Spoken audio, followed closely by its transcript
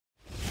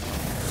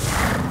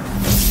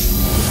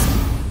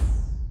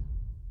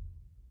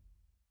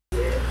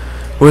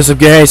What's up,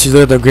 guys? It's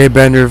another Great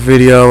Bender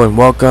video, and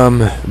welcome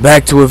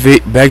back to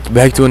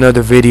back to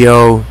another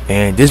video.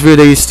 And this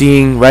video you're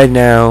seeing right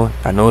now,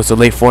 I know it's a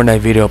late Fortnite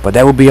video, but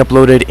that will be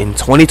uploaded in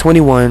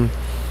 2021,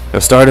 the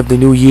start of the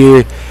new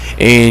year,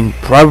 in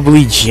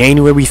probably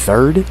January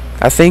 3rd,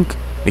 I think,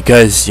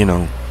 because you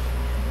know,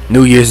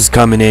 New Year's is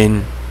coming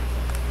in,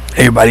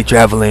 everybody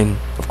traveling,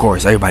 of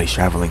course, everybody's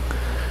traveling,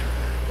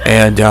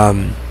 and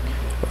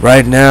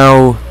right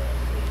now,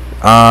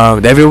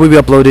 that video will be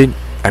uploaded,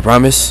 I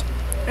promise.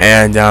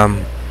 And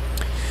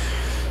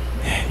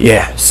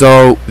yeah,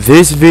 so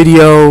this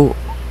video,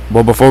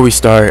 well, before we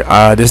start,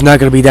 there's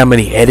not gonna be that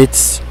many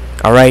edits,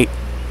 all right?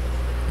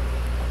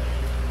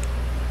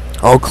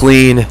 All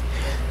clean,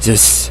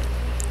 just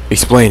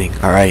explaining,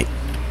 all right?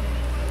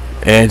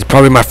 And it's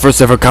probably my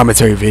first ever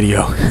commentary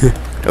video.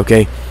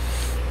 Okay,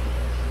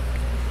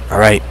 all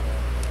right.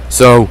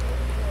 So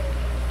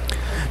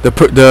the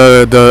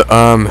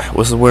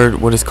what's the word,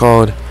 what is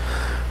called,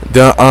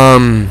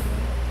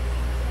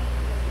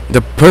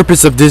 the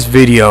purpose of this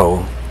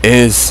video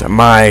is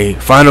my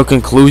final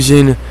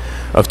conclusion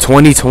of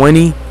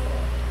 2020,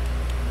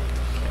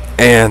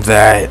 and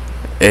that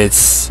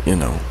it's, you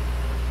know,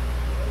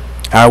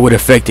 how it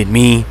affected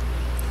me,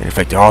 it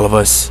affected all of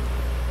us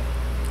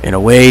in a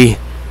way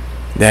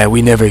that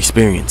we never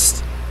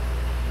experienced.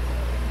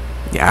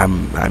 Yeah,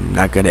 I'm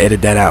not gonna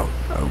edit that out.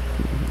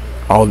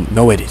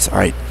 No edits,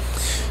 alright?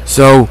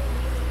 So,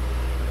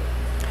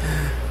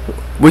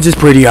 which is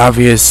pretty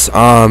obvious.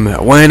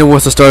 When it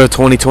was the start of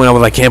 2020, I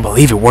was like, can't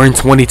believe it, we're in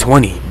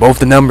 2020. Both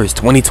the numbers,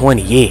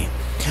 2020, yeah.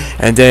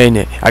 And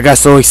then I got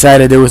so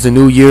excited there was a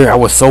new year. I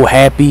was so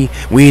happy.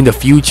 We in the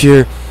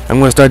future. I'm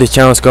going to start this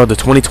challenge called the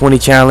 2020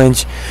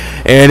 Challenge.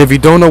 And if you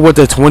don't know what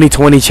the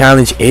 2020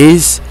 Challenge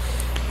is,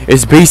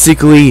 it's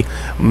basically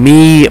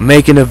me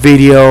making a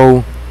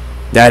video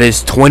that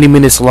is 20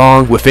 minutes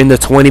long within the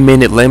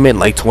 20-minute limit,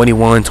 like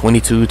 21,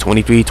 22,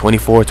 23,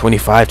 24,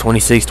 25,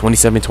 26,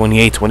 27,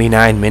 28,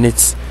 29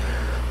 minutes,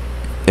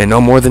 and no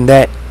more than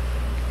that.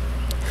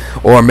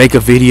 Or make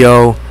a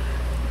video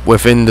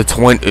within the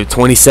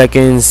 20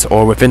 seconds,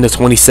 or within the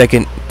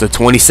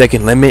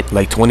 20-second limit,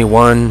 like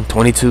 21,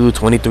 22,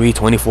 23,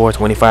 24,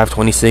 25,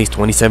 26,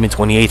 27,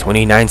 28,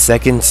 29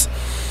 seconds.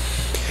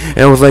 And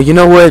I was like, you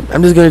know what,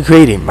 I'm just gonna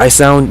create it. Might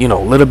sound, you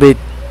know, a little bit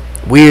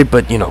weird,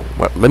 but you know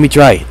what, let me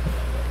try it.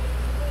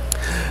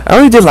 I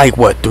only did like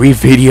what, 3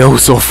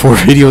 videos or 4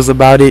 videos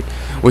about it,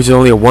 which is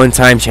only a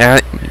one-time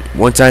challenge, a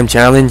one-time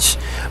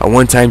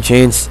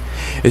chance.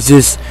 It's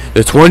just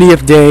the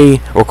 20th day,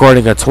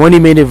 recording a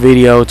 20-minute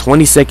video,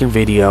 20-second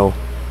video,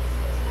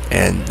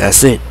 and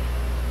that's it.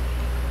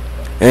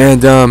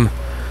 And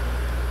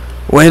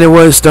when it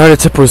was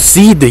started to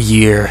proceed the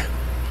year,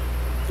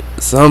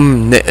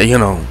 you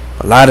know,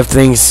 a lot of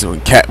things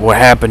were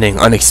happening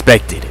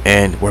unexpected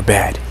and were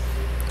bad.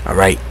 All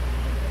right.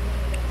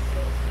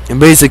 In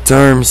basic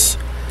terms,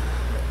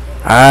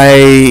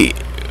 I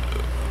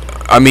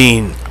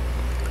mean,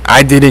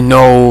 I didn't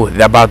know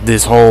about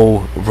this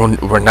whole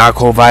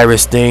Ronalco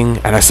virus thing,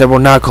 and I said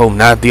Ronalco,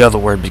 not the other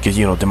word, because,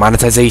 you know,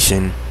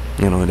 demonetization,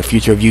 you know, in the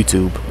future of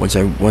YouTube, once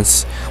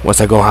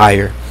I go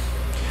higher,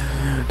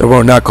 the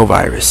Ronalco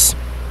virus.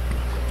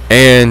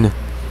 And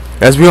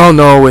as we all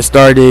know, it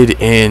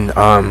started in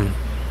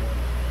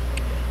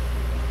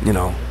you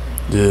know,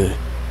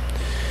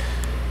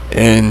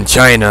 in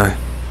China,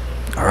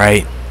 all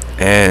right,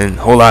 and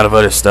a whole lot of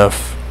other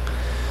stuff.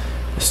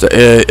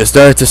 It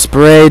started to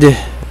spread,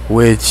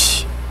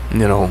 which,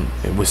 you know,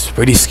 it was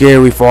pretty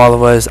scary for all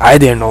of us. I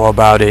didn't know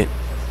about it,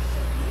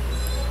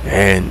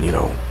 and you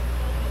know,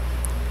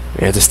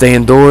 we had to stay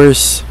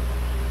indoors.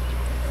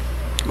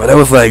 But that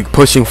was like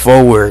pushing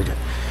forward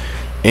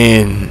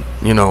in,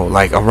 you know,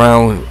 like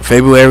around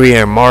February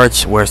and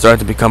March, where it started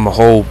to become a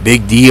whole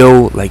big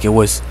deal. Like, it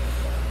was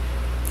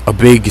a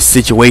big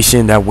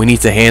situation that we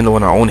need to handle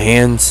in our own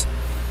hands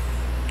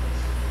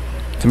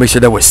to make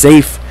sure that we're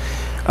safe,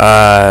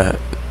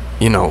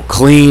 you know,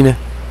 clean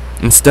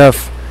and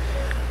stuff,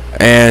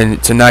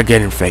 and to not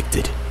get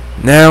infected.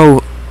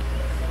 Now,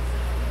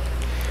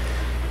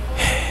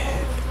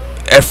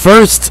 at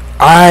first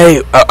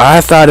I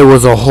thought it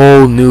was a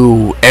whole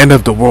new end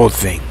of the world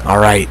thing, all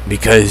right,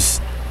 because,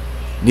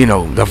 you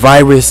know, the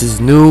virus is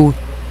new,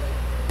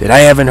 that I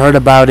haven't heard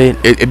about it.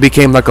 It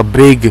became like a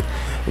big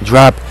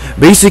drop.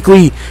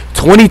 Basically,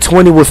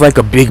 2020 was like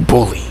a big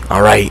bully,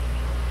 all right,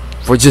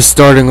 for just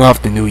starting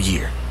off the new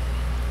year.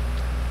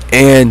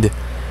 And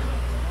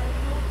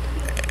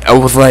I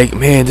was like,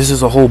 man, this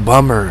is a whole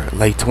bummer.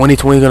 Like,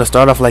 2020 gonna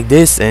start off like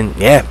this, and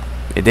yeah,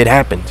 it did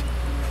happen.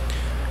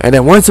 And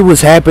then once it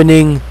was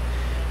happening,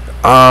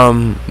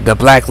 the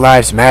Black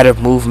Lives Matter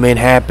movement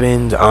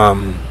happened,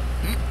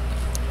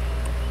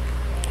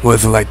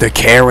 with like the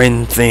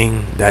Karen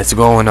thing that's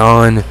going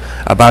on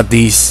about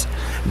these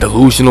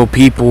delusional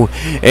people.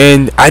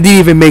 And I didn't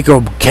even make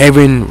a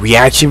Karen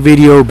reaction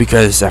video,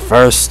 because at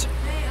first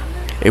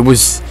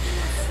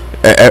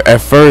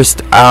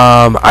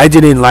I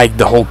didn't like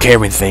the whole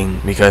Karen thing,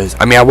 because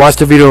I mean, I watched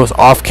the videos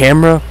off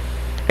camera,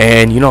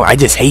 and you know, I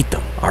just hate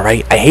them. All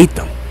right, I hate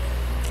them.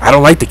 I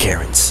don't like the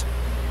Karens.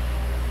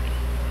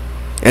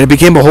 and it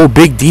became a whole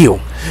big deal.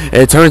 And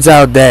it turns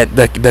out that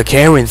the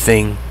Karen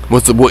thing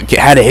was what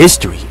had a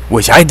history,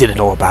 which I didn't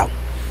know about.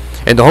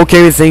 And the whole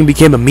Karen thing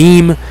became a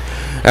meme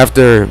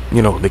after,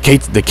 you know, the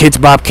Kids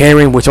Bop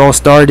Karen, which all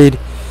started.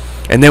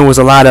 And there was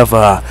a lot of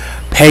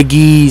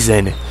Peggy's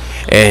and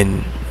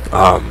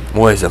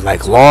what is it,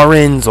 like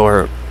Lauren's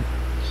or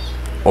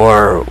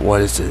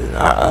what is it,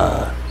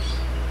 I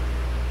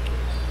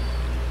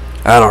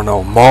don't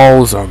know,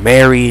 Malls or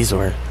Mary's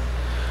or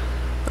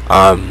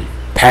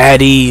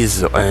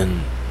Patty's,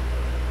 and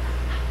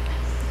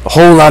a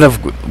whole lot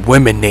of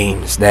women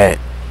names that,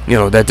 you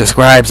know, that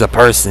describes a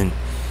person.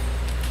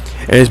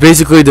 And it's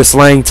basically the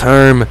slang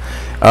term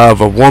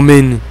of a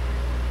woman,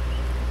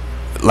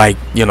 like,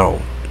 you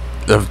know,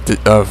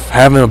 of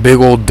having a big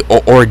old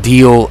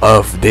ordeal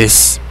of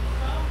this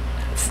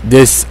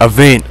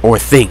event or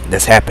thing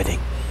that's happening.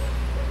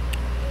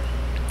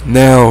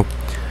 Now,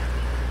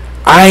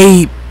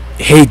 I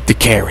hate the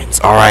Karens,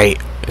 alright?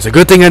 It's a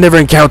good thing I never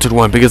encountered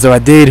one, because if I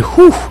did,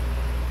 whew,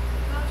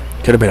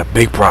 could have been a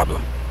big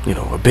problem. You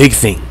know, a big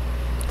thing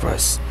for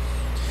us.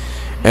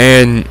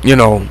 And, you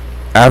know,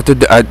 after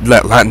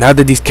now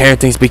that these Karen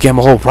things became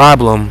a whole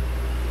problem,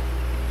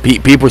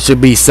 people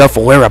should be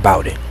self-aware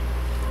about it.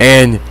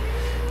 And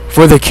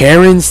for the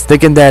Karens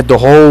thinking that the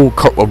whole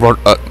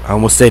I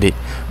almost said it,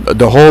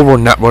 the whole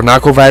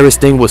Ronavirus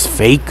thing was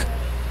fake,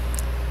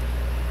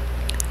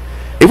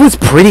 it was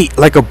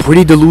a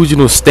pretty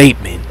delusional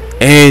statement.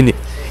 And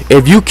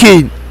if you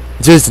could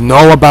just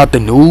know about the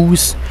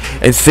news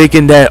and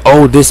thinking that,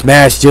 oh, this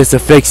mask just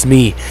affects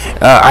me,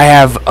 I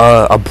have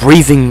a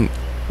breathing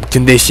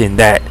condition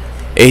that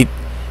it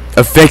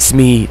affects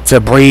me to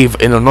breathe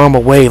in a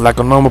normal way, like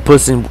a normal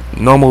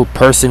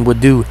person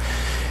would do.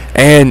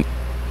 And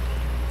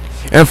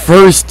at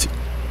first,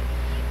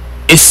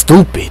 it's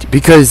stupid,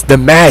 because the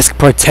mask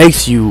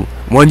protects you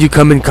when you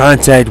come in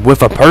contact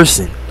with a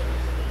person,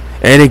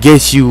 and it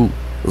gets you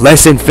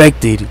less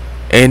infected,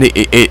 and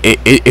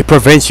it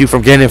prevents you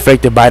from getting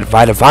infected by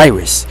the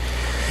virus.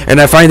 And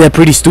I find that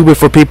pretty stupid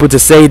for people to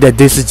say that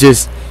this is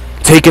just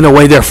taking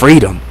away their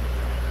freedom.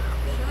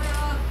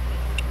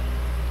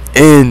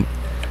 And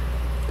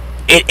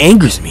it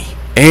angers me.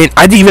 And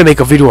I didn't even make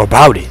a video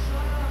about it,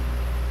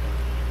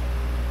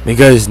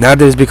 because now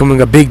that it's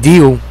becoming a big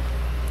deal,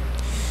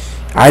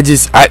 I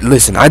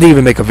didn't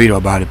even make a video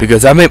about it,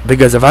 because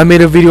if I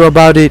made a video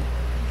about it,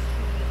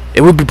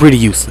 it would be pretty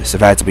useless,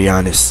 if I had to be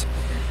honest.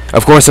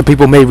 Of course, some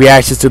people made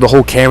reactions to the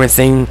whole Karen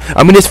thing.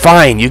 I mean, it's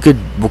fine, you could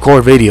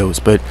record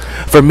videos, but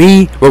for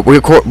me,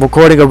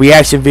 recording a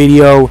reaction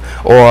video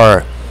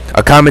or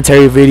a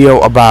commentary video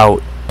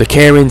about the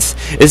Karens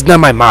is not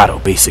my motto,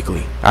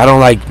 basically. I don't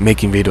like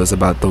making videos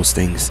about those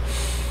things.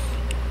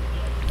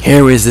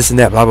 Karens, this and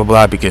that, blah blah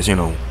blah, because, you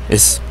know,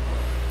 it's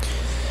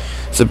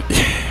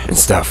and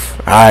stuff.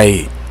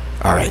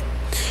 Alright.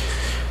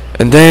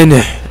 And then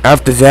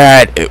after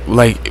that,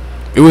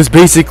 it was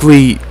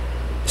basically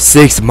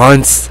 6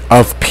 months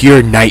of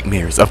pure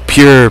nightmares, of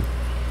pure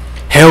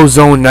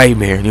Hellzone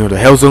nightmare. You know, the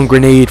Hellzone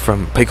grenade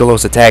from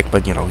Piccolo's attack,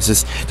 but, you know, it's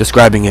just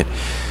describing it.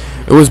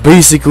 It was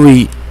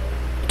basically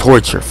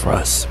torture for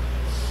us.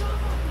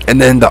 And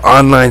then the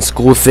online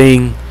school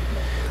thing,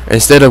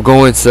 instead of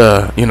going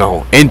to, you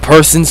know,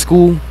 in-person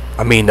school,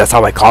 I mean, that's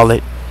how I call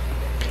it,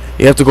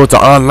 you have to go to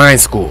online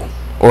school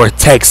or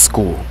text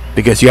school,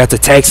 because you have to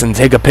text and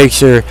take a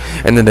picture,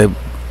 and then the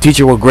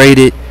teacher will grade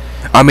it.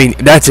 I mean,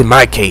 that's in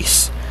my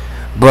case.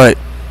 But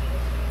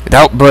if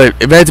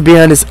I had to be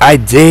honest, I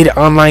did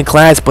online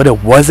class, but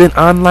it wasn't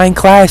online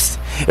class.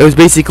 It was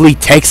basically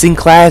texting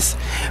class,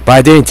 but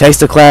I didn't text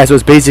the class. It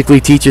was basically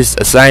teachers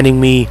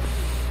assigning me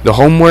the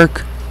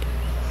homework,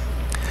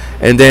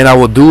 and then I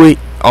will do it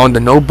on the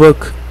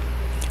notebook,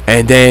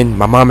 and then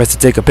my mom has to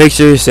take a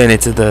picture, send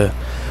it to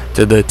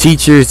the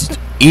teacher's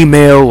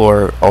email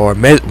or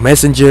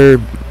messenger,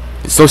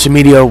 social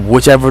media,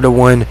 whichever the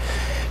one.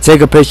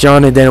 Take a picture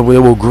on it, then it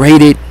will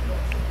grade it.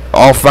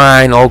 All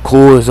fine, all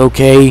cool, it's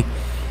okay,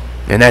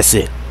 and that's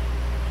it.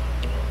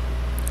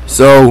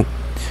 So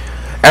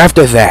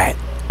after that,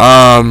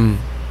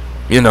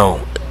 you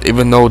know,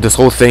 even though this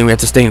whole thing, we had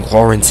to stay in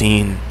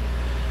quarantine,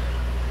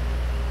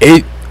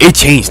 it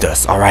changed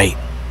us, alright?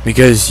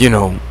 Because, you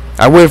know,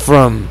 I went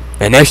from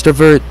an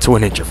extrovert to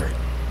an introvert,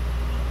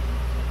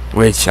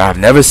 which I've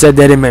never said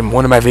that in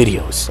one of my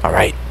videos,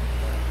 alright?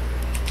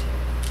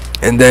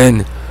 And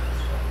then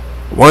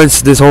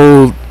once this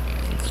whole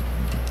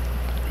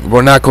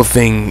Ronaco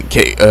thing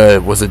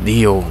was a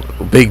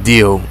big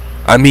deal.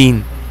 I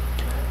mean,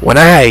 when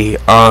I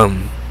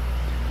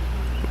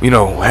you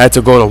know, had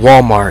to go to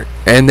Walmart,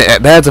 and they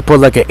had to put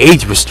like an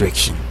age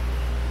restriction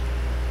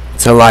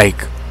to,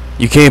 like,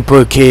 you can't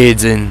put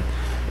kids in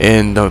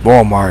the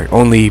Walmart.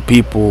 Only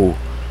people,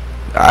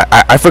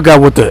 I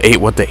forgot what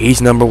the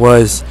age number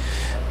was,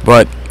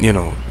 but, you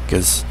know,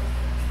 because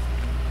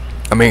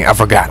I mean, I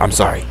forgot. I'm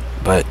sorry,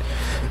 but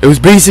it was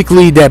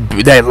basically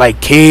that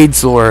like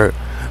kids or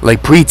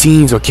like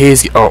preteens or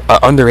kids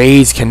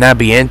underage cannot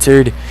be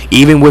entered,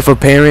 even with a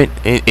parent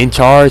in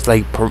charge,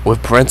 like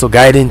with parental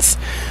guidance.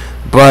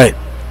 But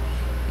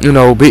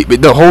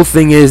the whole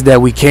thing is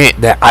that we can't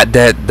that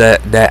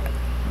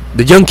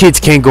the young kids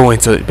can't go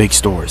into big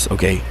stores,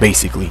 okay,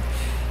 basically.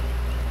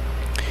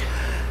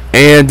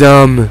 And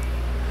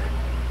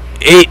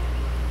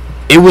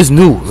it was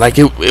new, like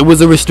it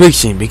was a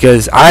restriction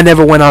because I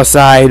never went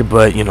outside,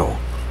 but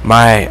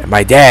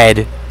my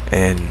dad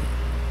and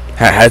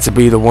had to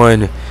be the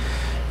one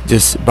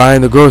just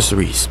buying the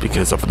groceries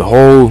because of the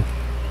whole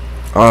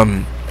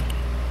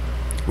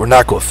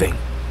Renako thing,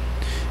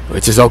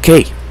 which is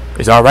okay,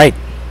 it's all right,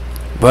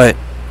 but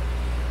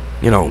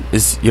it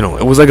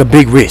was like a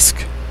big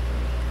risk,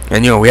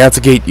 and we had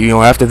to get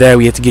after that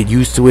we had to get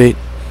used to it.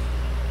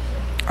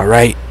 All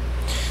right.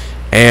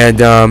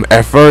 And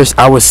at first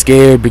I was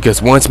scared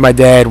because once my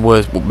dad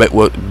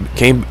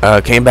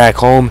came back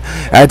home,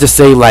 I had to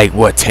stay like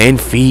 10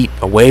 feet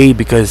away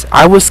because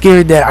I was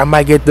scared that I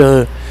might get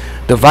the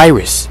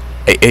virus,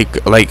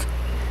 like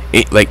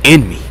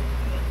in me.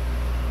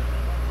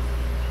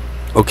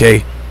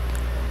 Okay,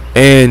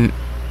 and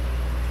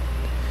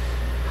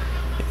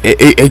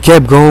it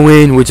kept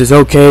going, which is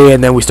okay,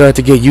 and then we started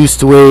to get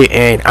used to it,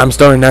 and I'm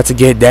starting not to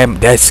get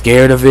that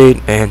scared of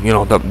it, and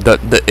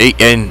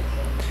and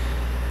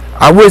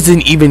I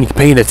wasn't even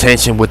paying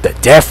attention with the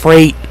death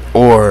rate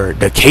or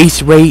the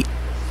case rate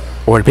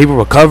or the people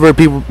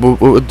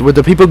with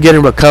the people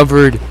getting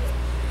recovered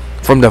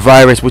from the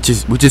virus, which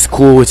is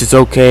cool, which is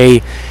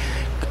okay.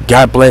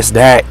 God bless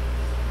that.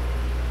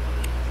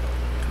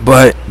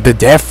 But the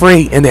death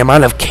rate and the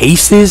amount of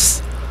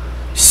cases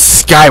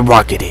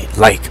skyrocketed.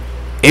 Like,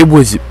 it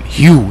was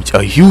huge,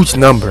 a huge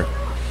number.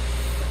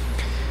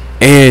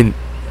 And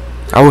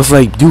I was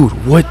like,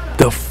 dude, what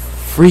the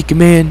freak,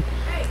 man?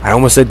 I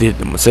almost said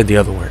the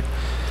other word,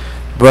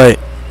 but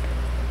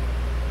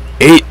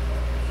it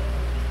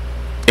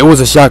was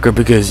a shocker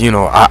because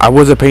I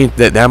wasn't paying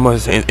that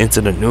much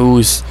into the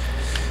news,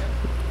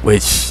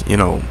 which if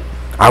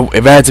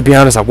I had to be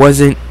honest, I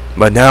wasn't.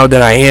 But now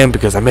that I am,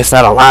 because I missed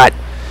out a lot,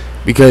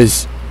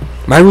 because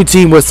my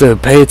routine was to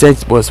pay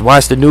attention, was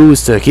watch the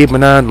news, to keep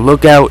an eye on the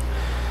lookout.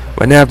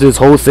 But now after this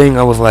whole thing,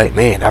 I was like,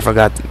 man, I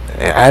forgot.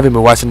 I haven't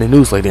been watching the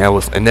news lately.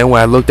 And then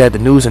when I looked at the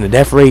news and the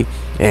death rate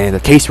and the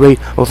case rate,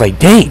 I was like,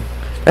 dang,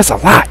 that's a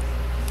lot.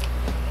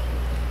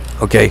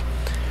 Okay,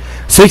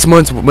 6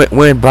 months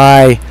went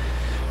by,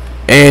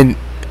 and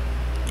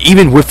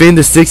even within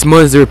the 6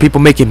 months, there were people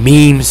making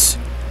memes,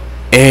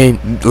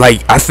 and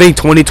like I think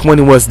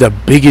 2020 was the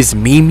biggest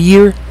meme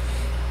year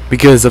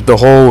because of the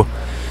whole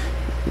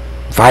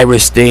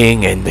virus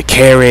thing and the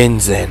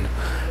Karens and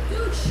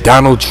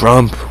Donald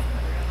Trump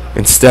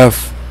and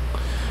stuff.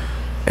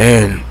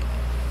 And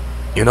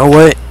you know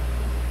what?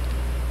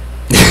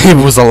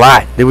 It was a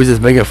lot. They were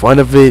just making fun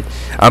of it.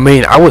 I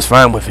mean, I was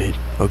fine with it.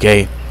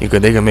 Okay,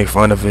 they can make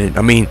fun of it.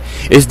 I mean,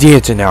 it's the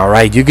internet, all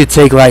right? You could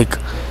take like,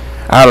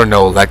 I don't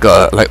know, like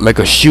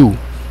a shoe,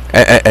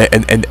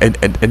 and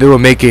they will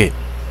make it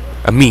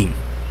a meme.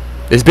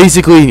 It's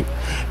basically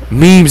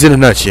memes in a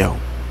nutshell,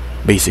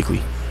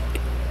 basically.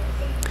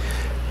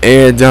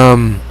 And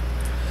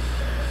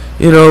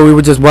we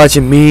were just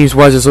watching memes,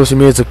 watching social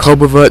media to cope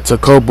with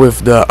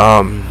the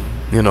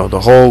the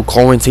whole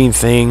quarantine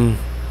thing.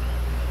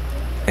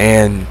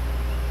 And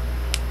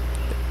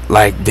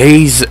like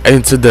days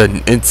into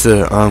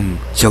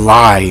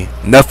July,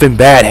 nothing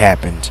bad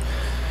happened.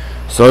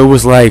 So it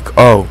was like,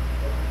 oh,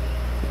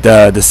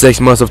 the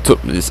 6 months of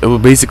it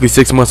was basically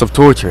 6 months of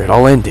torture. It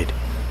all ended,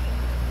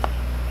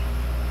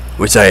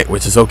 which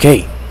is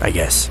okay, I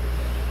guess.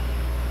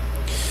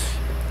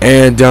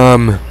 And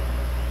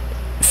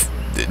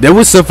there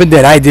was something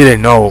that I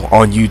didn't know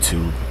on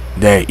YouTube,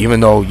 that even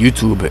though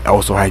YouTube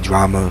also had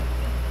drama,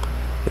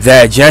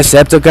 that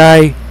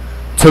Jacksepticeye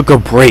took a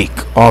break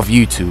off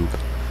YouTube.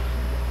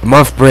 A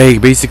month break,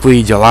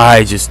 basically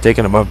July, just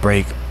taking a month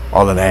break,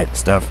 all of that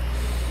stuff.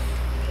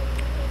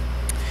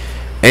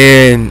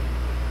 And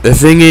the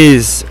thing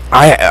is,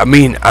 I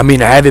mean I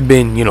haven't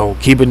been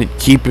keeping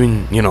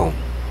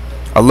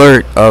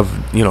alert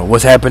of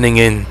what's happening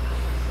in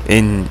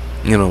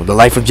the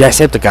life of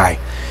Jacksepticeye.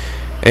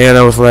 And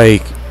I was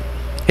like,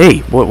 hey,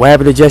 what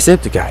happened to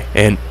Jacksepticeye?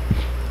 And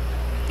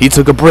he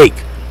took a break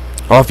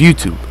off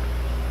YouTube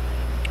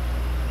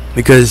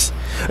because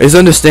it's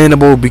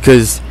understandable,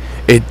 because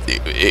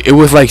it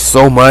was like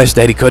so much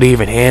that he couldn't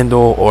even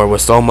handle, or it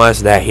was so much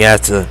that he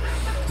had to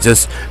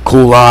just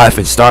cool off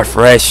and start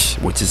fresh,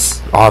 which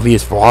is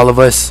obvious for all of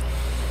us.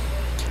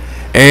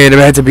 And if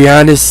I had to be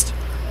honest,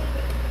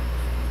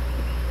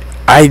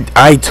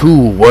 I too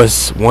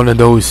was one of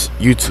those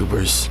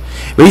YouTubers.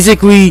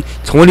 Basically,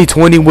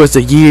 2020 was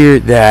the year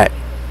that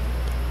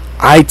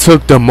I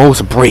took the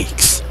most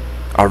breaks.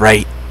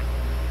 Alright?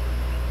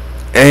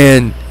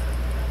 And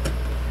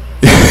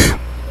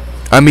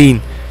I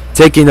mean,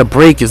 taking a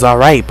break is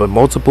alright, but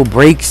multiple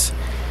breaks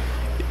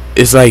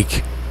is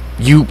like,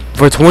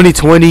 for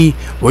 2020,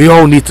 we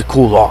all need to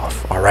cool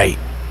off, alright?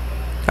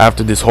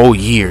 After this whole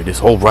year, this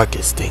whole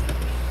ruckus thing.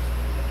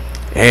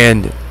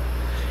 And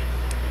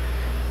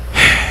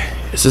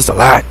it's just a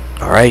lot,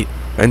 alright?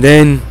 And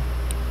then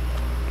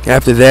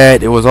after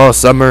that, it was all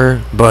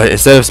summer, but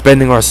instead of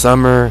spending our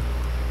summer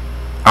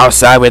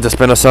outside. We had to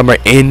spend the summer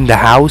in the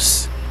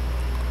house,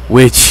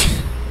 which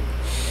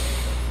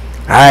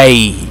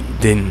I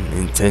didn't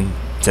intend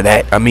to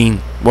that. I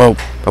mean, well,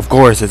 of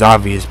course it's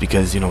obvious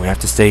because we have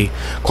to stay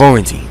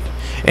quarantined,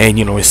 and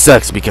it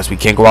sucks because we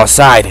can't go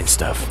outside and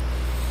stuff.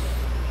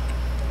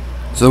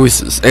 So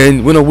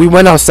we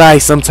went outside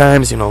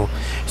sometimes,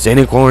 staying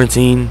in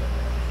quarantine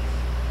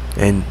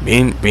and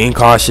being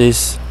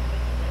cautious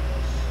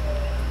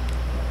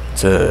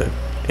to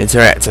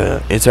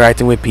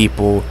interacting with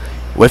people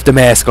with the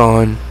mask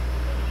on,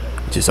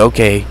 which is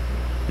okay,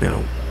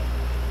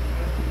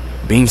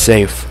 being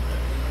safe.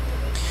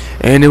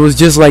 And it was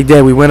just like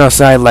that. We went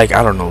outside like,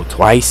 I don't know,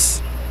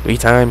 twice, 3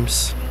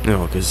 times,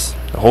 because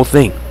the whole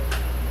thing.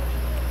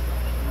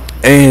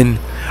 And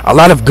a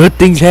lot of good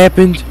things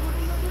happened.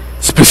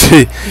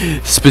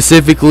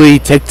 Specifically,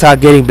 TikTok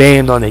getting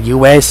banned on the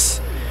US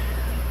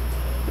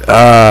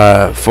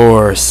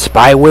for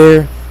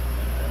spyware.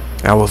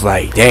 I was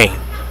like, dang,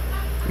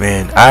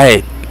 man,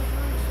 I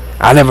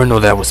never know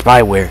that was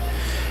spyware.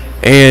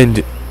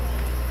 And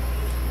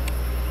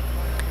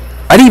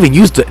I didn't even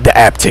use the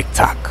app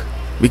TikTok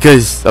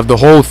because of the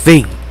whole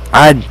thing.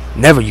 I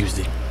never used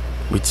it,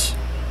 which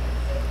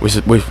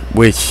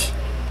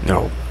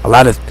a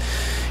lot of,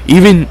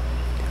 even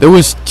there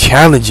was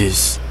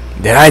challenges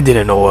that I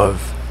didn't know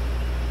of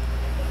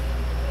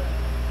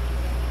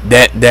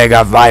that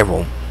got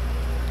viral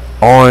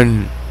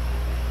on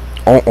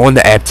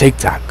the app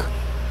TikTok.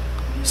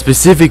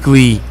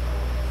 Specifically,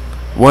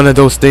 one of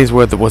those things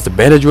was the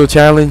Benadryl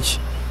challenge.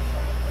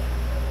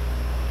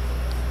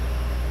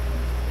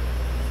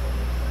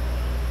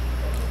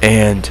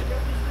 And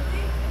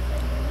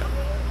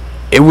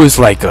it was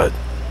like a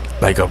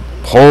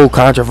whole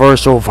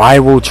controversial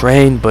viral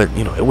trend, but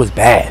it was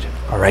bad,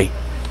 all right.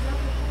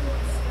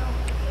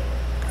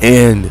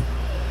 And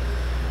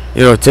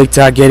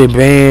TikTok getting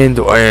banned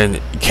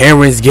and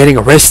Karen's getting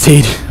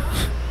arrested,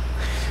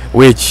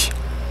 which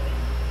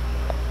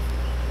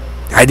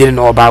I didn't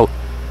know about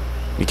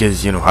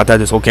because I thought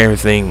this whole Karen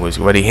thing was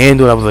already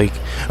handled. I was like,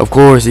 of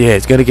course, yeah,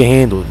 it's gonna get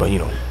handled, but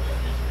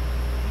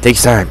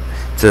takes time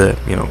to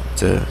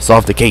to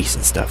solve the case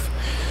and stuff.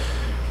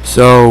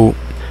 So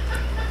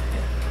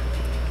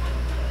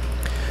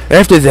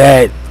after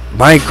that,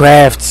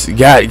 Minecraft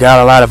got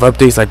a lot of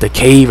updates, like the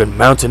cave and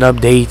mountain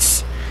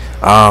updates.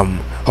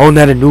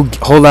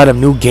 Whole lot of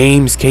new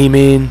games came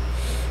in,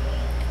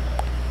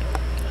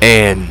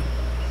 and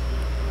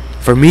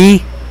for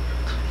me,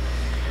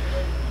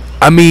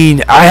 I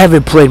mean, I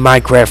haven't played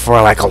Minecraft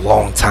for like a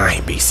long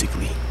time,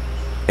 basically,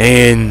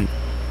 and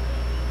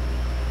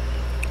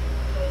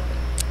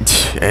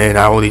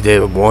I only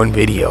did one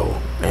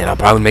video, and I'll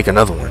probably make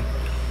another one.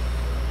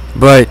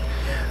 But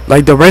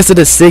like the rest of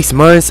the 6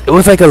 months, it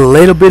was like a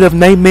little bit of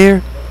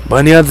nightmare, but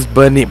in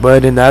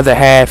the other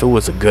half, it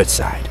was a good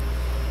side.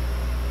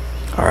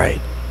 All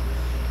right,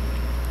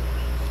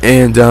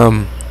 and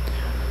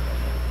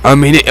I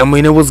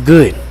mean it was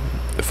good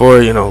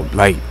for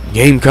like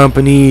game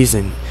companies,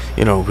 and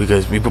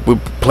because we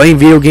playing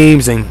video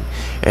games and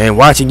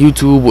watching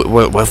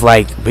YouTube with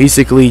like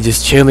basically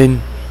just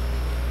chilling,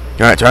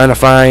 trying to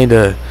find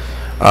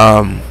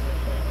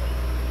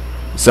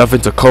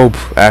something to cope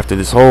after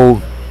this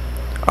whole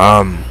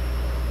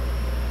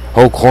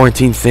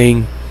quarantine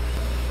thing.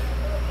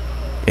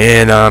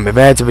 And if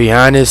I had to be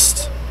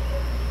honest,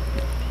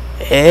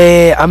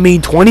 I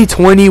mean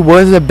 2020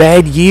 was a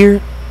bad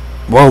year.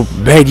 Well,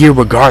 bad year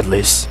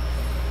regardless.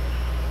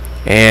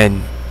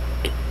 And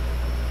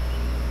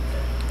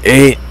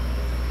it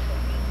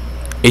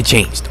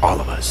changed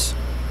all of us.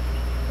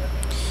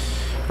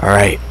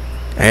 Alright.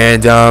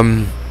 And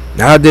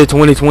now that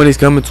 2020 is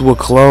coming to a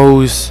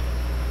close,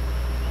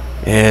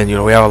 and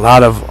we have a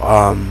lot of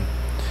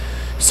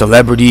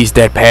celebrities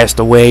that passed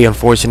away,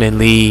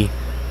 unfortunately,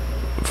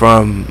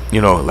 from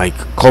like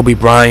Kobe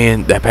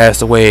Bryant, that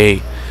passed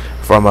away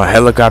from a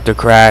helicopter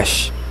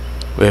crash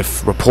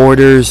with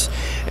reporters,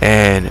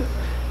 and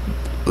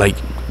like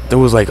there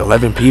was like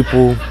 11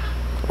 people,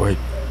 or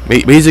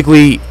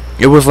basically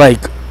it was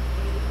like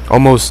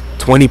almost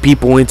 20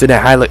 people into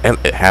that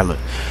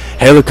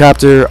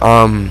helicopter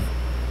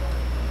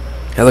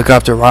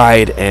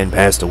ride and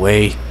passed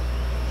away.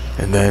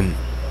 And then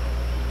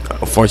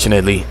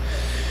unfortunately,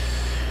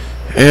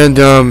 and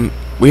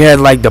we had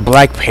like the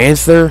Black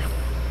Panther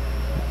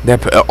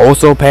that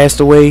also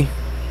passed away,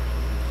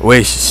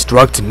 which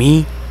struck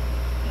me.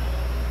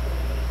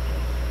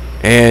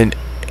 And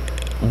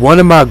one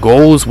of my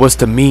goals was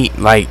to meet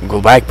like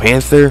Black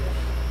Panther,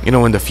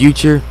 in the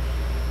future.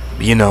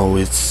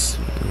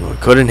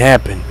 It couldn't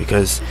happen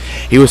because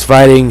he was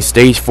fighting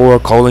stage 4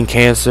 colon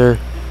cancer.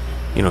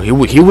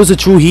 He was a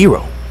true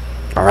hero,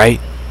 all right.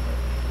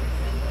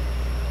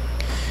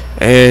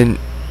 And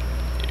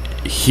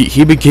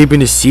he been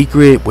keeping a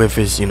secret with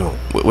his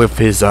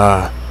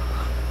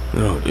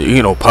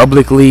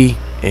publicly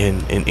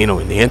and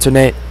in the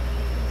internet.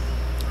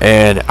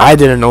 And I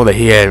didn't know that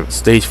he had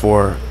stage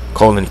 4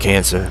 colon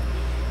cancer.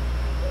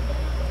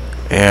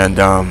 And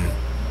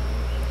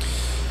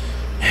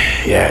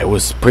yeah, it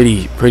was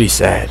pretty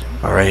sad.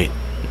 All right.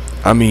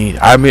 I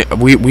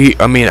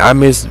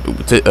miss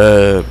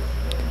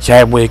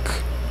Chadwick,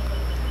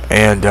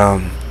 and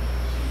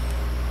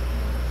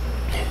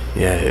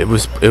yeah, it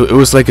was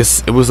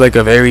like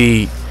a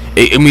very,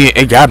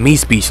 it got me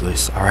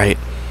speechless. All right,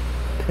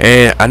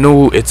 and I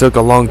know it took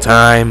a long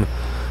time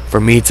for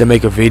me to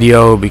make a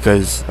video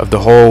because of the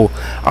whole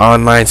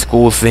online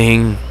school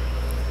thing,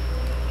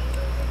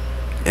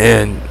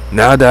 and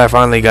now that I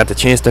finally got the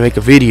chance to make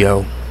a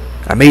video,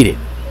 I made it.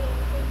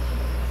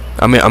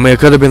 It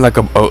could have been like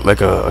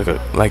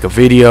a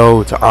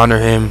video to honor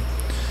him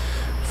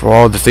for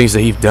all the things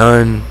that he's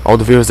done, all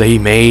the videos that he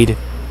made.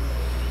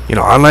 You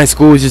know, online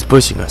school is just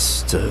pushing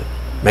us to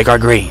make our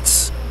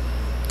grades,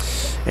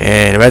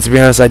 and if I have to be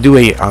honest, I do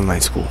hate online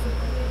school.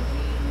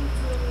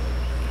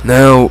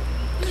 Now,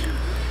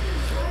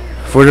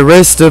 for the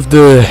rest of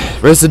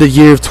the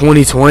year of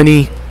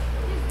 2020,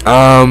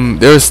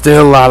 there's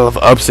still a lot of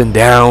ups and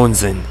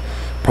downs and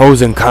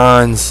pros and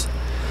cons,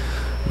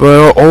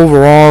 but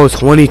overall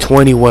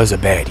 2020 was a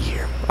bad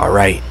year. All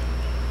right,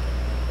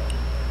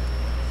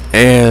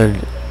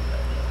 and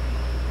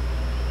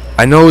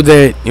I know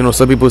that, you know,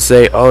 some people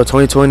say, oh,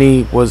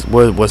 2020 was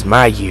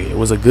my year, it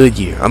was a good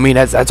year. I mean,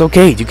 that's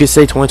okay. You could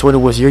say 2020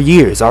 was your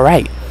year, it's all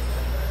right.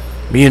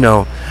 But, you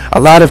know, a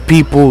lot of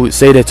people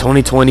say that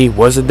 2020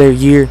 wasn't their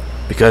year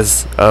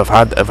because of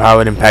how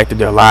it impacted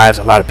their lives.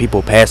 A lot of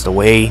people passed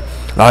away.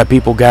 A lot of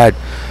people got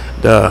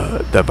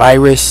the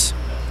virus,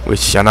 which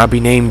shall not be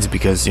named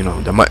because, you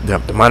know,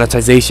 the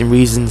monetization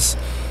reasons.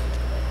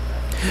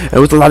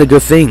 There was a lot of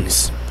good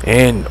things,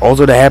 and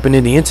also that happened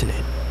in the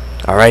internet.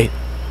 All right,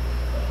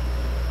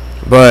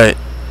 but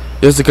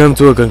just to come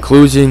to a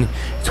conclusion,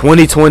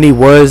 2020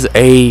 was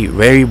a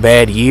very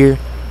bad year.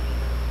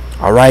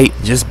 All right,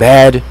 just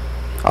bad.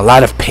 A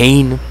lot of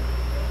pain,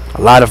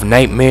 a lot of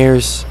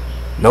nightmares.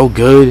 No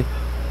good,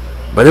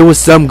 but it was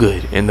some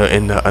good in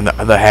the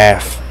other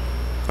half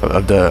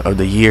of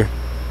the year.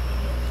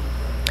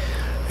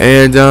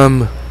 And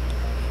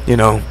you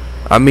know,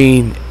 I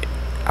mean,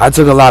 I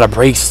took a lot of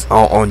breaks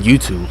on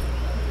YouTube,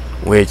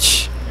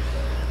 which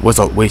was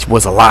a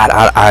lot.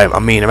 I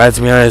mean, if I have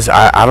to be honest,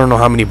 I don't know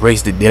how many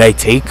breaks did I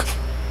take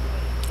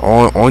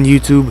on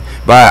YouTube,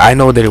 but I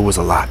know that it was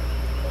a lot.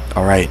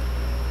 All right,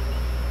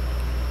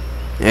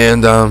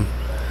 and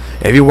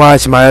if you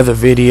watch my other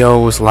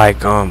videos,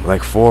 like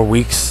 4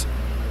 weeks,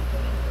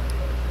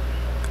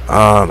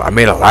 I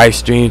made a live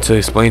stream to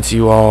explain to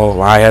you all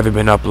why I haven't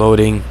been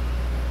uploading.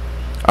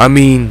 I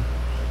mean,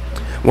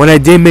 when I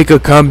did make a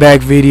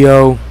comeback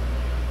video,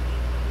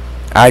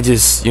 I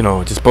just, you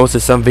know, just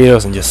posted some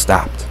videos and just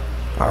stopped.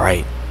 All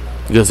right,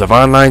 because of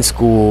online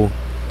school,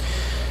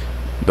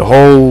 the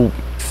whole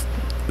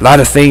lot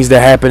of things that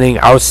are happening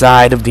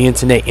outside of the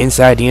internet,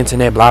 inside the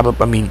internet, blah blah.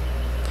 I mean,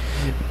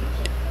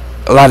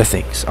 a lot of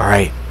things. All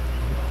right,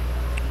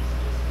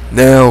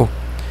 now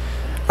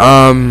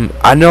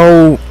I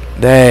know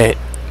that,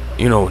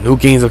 you know, new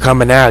games are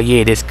coming out.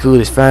 Yeah, that's cool,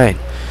 it's fine,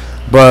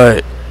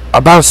 but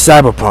about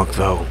Cyberpunk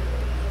though,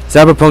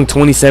 Cyberpunk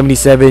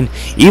 2077,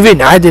 even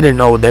I didn't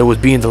know that it was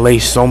being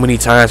delayed so many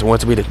times.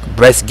 Want to be the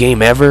best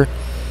game ever.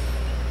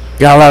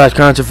 Got a lot of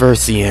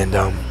controversy, and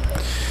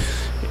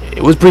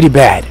it was pretty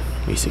bad,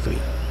 basically.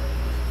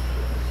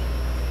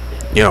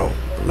 You know,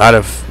 a lot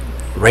of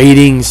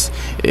ratings,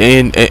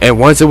 and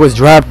once it was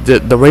dropped,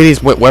 the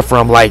ratings went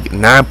from like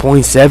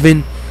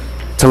 9.7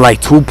 to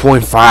like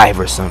 2.5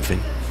 or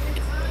something.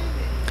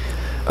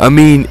 I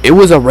mean, it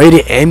was a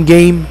rated M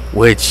game,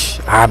 which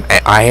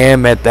I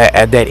am at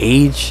that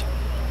age,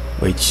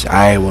 which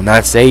I will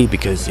not say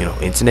because, you know,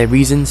 internet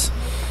reasons.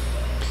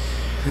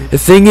 The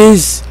thing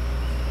is,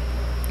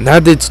 now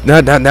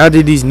that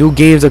these new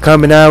games are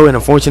coming out, and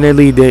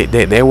unfortunately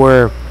they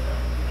were,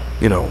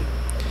 you know,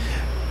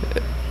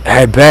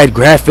 had bad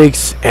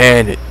graphics,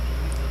 and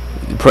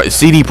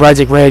CD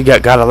Projekt Red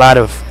got a lot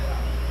of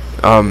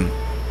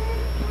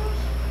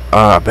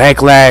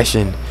backlash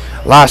and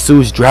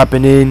lawsuits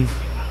dropping in,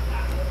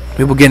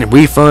 people getting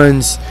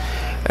refunds,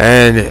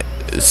 and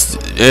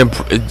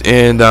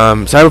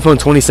Cyberpunk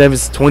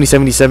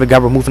 2077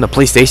 got removed from the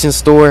PlayStation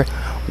Store,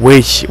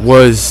 which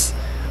was,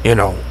 you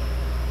know,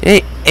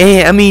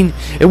 I mean,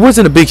 it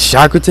wasn't a big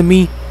shocker to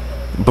me,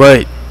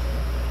 but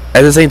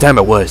at the same time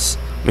it was,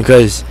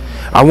 because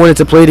I wanted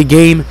to play the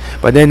game.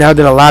 But then now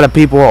that a lot of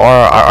people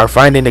are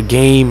finding the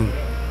game,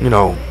 you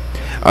know,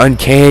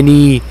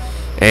 uncanny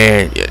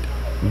and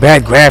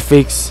bad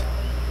graphics,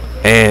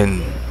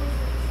 and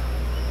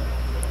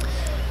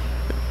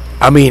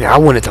I mean, I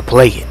wanted to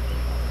play it,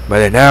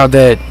 but now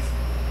that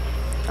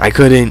I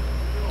couldn't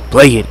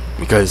play it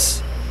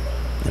because,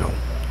 you know,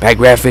 bad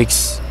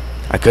graphics,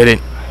 I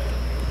couldn't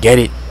get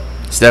it,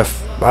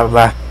 stuff, blah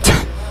blah blah.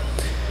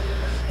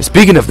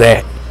 Speaking of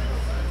that,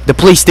 the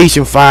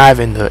PlayStation 5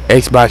 and the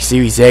Xbox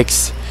Series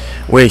X,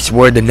 which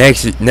were the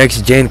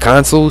next gen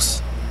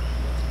consoles,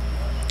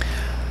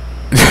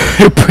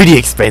 they're pretty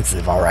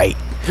expensive, all right.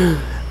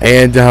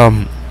 And I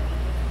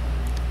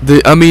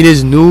mean,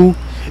 it's new.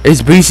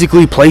 It's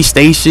basically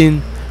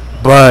PlayStation,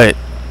 but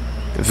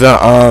the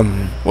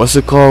what's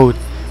it called?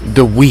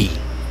 The Wii.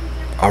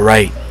 All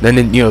right, then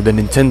the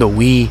Nintendo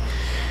Wii,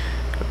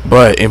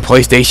 but in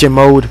PlayStation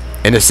mode.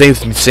 And the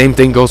same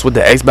thing goes with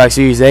the Xbox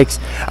Series X.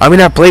 I mean,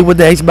 I played with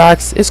the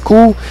Xbox. It's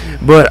cool,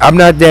 but I'm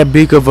not that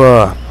big of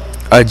a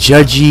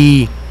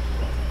judgy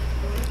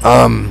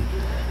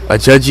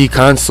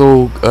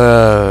console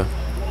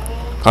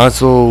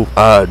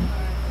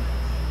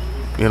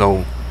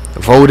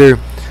voter.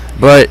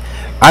 But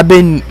I've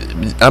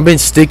been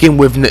sticking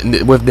with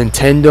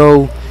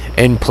Nintendo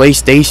and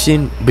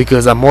PlayStation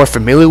because I'm more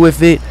familiar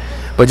with it.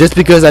 But just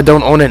because I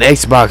don't own an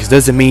Xbox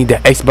doesn't mean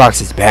that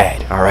Xbox is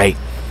bad. All right.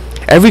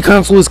 Every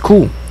console is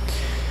cool.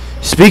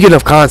 Speaking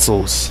of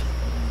consoles,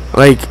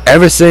 like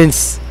ever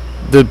since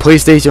the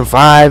PlayStation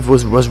 5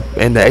 was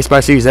and the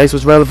Xbox Series X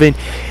was relevant,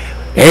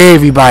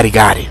 everybody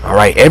got it. All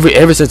right,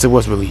 ever since it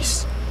was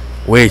released,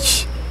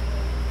 which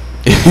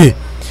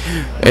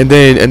and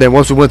then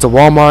once we went to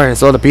Walmart and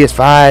saw the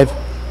PS5,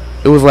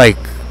 it was like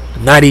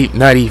not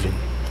even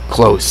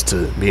close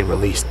to being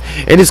released.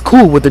 And it's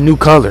cool with the new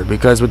color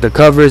because with the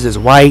covers is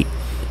white.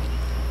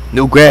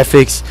 New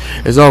graphics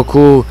is all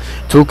cool.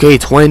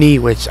 2K20,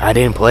 which I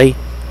didn't play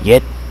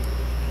yet,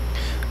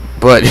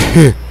 but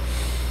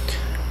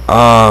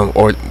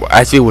or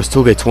actually it was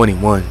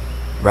 2K21,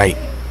 right?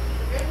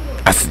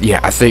 I think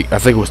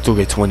it was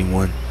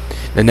 2K21,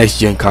 the next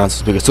gen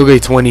consoles, because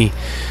 2K20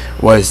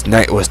 was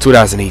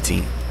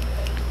 2018.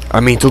 I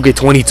mean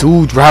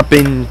 2K22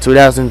 dropping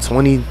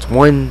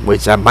 2021,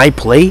 which I might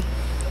play.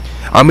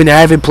 I mean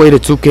I haven't played a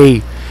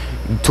 2K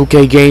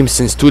games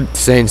since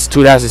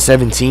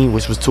 2017,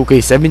 which was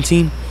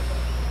 2K17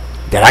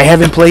 that I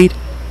haven't played.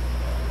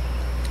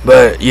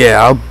 But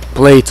yeah, I'll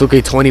play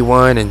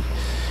 2K21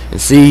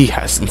 and see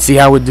how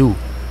it do,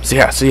 see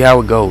how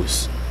it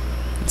goes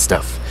and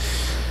stuff.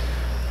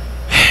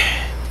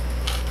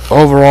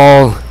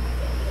 Overall,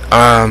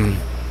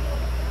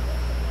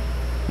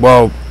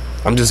 well,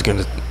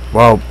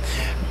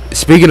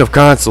 speaking of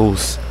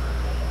consoles,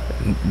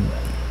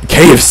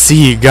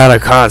 KFC got a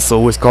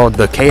console. It's called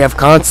the KF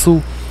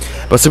console,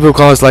 but some people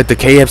call it like the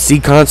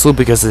KFC console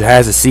because it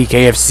has a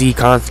KFC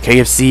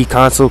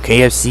console,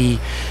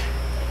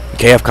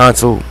 KF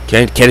console,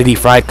 Kennedy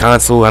Fried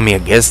console. I mean, I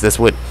guess that's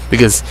what,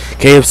 because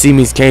KFC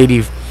means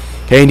Kennedy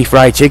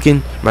Fried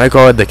Chicken. I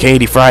call it the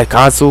Kennedy Fried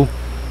console.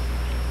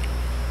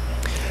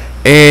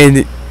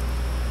 And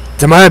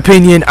to my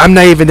opinion, I'm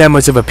not even that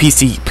much of a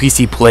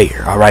PC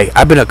player. All right,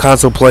 I've been a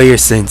console player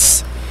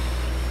since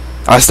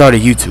I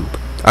started YouTube.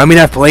 I mean,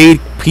 I've played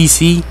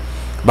PC,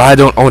 but I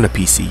don't own a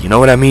PC. You know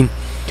what I mean?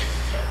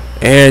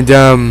 And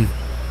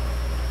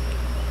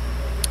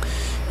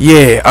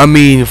yeah, I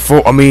mean,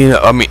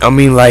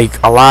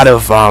 like a lot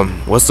of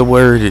what's the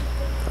word?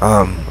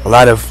 A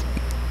lot of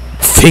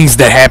things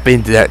that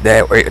happened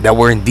that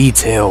were in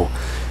detail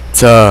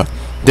to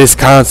this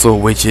console,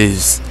 which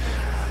is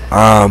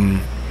over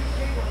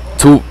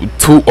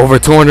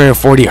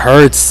 240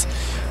 hertz,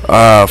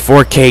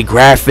 4K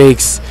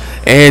graphics.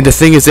 And the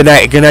thing is that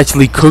it can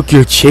actually cook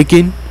your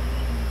chicken,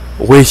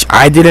 which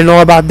I didn't know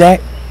about that.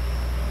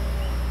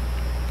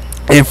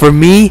 And for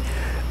me,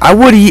 I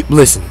would eat.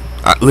 Listen.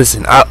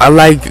 I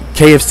like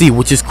KFC,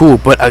 which is cool,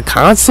 but a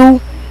console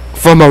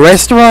from a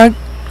restaurant,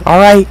 all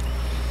right,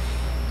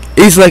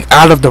 it's like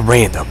out of the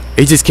random.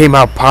 It just came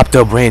out, popped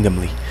up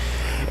randomly,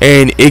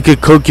 and it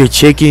could cook your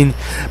chicken.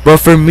 But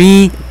for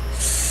me,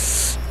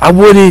 I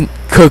wouldn't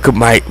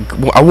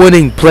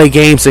play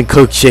games and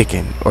cook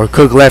chicken or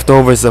cook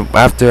leftovers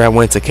after I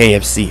went to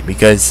KFC,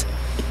 because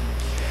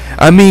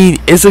I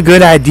mean, it's a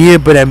good idea,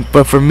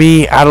 but for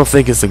me, I don't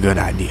think it's a good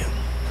idea,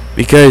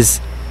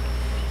 because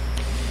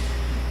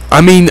I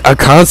mean, a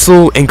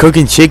console and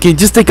cooking chicken,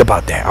 just think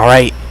about that, all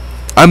right?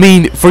 I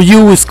mean, for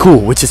you it's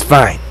cool, which is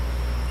fine,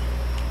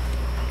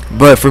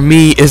 but for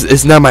me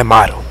it's not my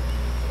motto.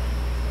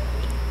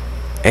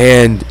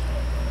 And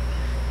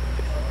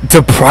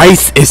the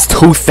price is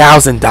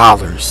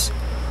 $2,000,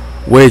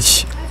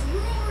 which,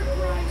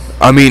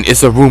 I mean,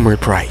 it's a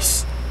rumored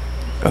price,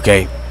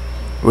 okay?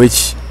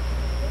 Which,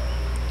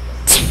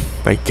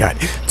 my God,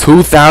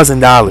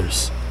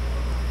 $2,000,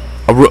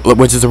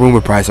 which is a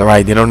rumored price. All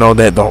right, they don't know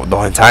that the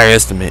entire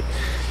estimate.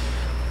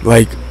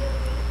 Like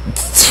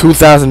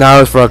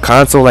 $2,000 for a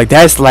console, like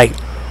that's like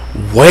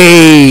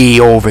way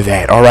over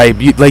that. All right,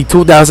 like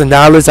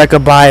 $2,000, I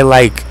could buy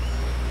like,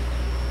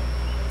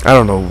 I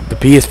don't know, the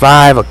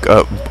PS5,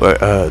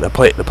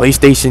 the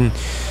PlayStation.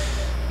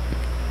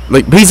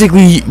 Like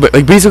basically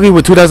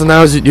with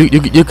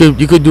 $2,000,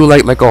 you could do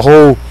like a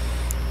whole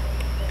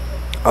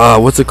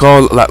what's it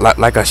called,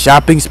 like a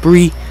shopping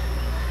spree.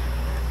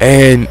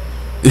 And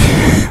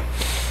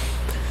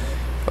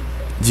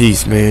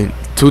jeez, man,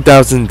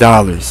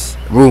 $2,000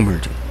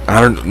 rumored.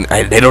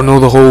 They don't know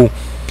the whole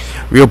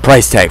real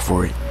price tag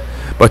for it,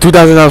 but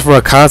 $2,000 for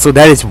a console,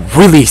 that is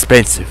really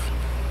expensive.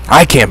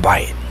 I can't buy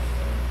it.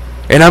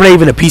 And I'm not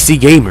even a PC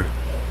gamer,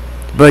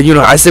 but you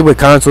know, I say with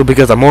console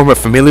because I'm more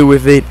familiar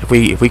with it.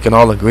 If we can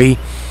all agree.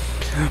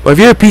 But if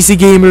you're a PC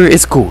gamer,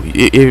 it's cool.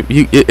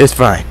 It's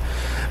fine.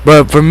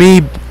 But for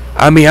me,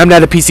 I mean, I'm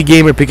not a PC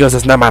gamer because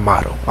it's not my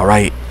motto. All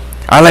right,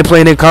 I like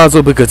playing in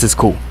console because it's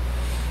cool.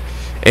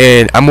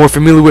 and I'm more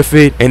familiar with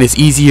it, and it's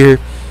easier.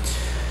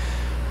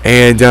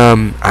 And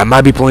I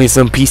might be playing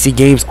some PC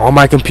games on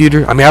my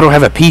computer. I mean, I don't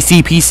have a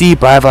PC,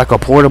 but I have like a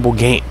portable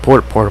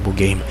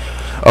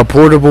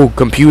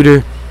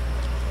computer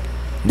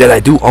that I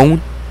do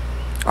own.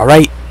 All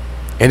right,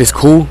 and it's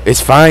cool,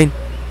 it's fine.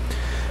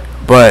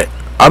 But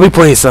I'll be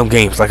playing some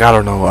games like, I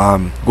don't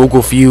know,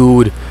 Google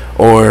Feud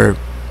or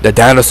the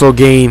dinosaur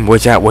game,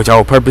 which I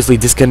will purposely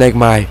disconnect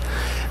my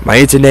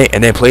internet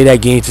and then play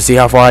that game to see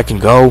how far I can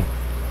go.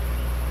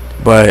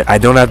 But I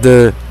don't have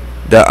the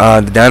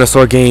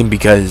dinosaur game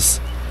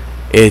because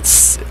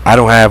I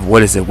don't have,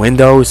 what is it,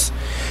 Windows.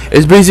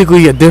 It's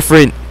basically a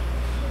different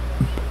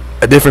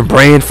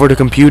brand for the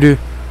computer.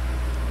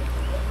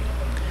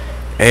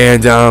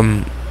 And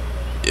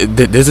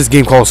there's this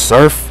game called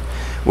Surf,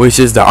 which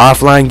is the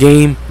offline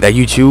game that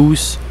you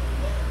choose,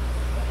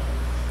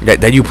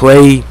 that you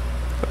play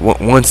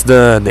once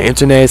the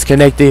internet is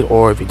connected,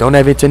 or if you don't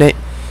have internet.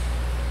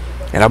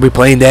 And I'll be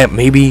playing that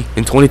maybe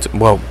in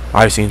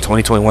obviously in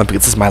 2021,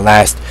 because this is my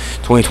last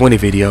 2020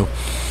 video.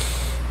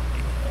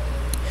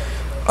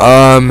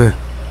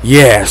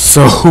 Yeah,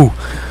 so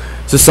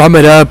to sum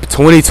it up,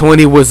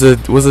 2020 was a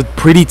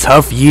pretty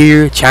tough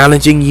year,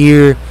 challenging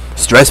year,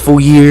 stressful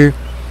year.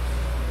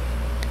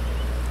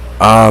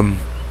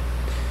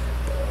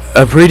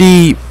 A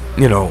pretty,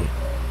 it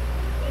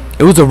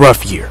was a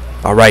rough year,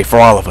 alright, for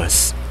all of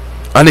us.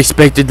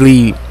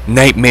 Unexpectedly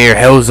nightmare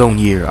hellzone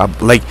year.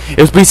 Like, it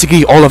was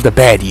basically all of the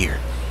bad year,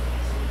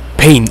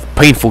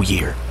 painful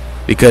year,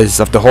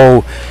 because of the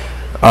whole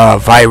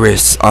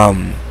virus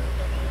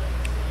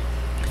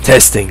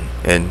testing.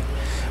 And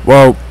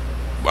well,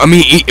 I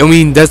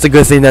mean that's the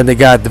good thing that they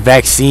got the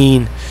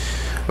vaccine,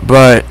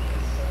 but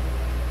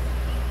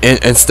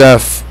and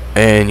stuff,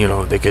 and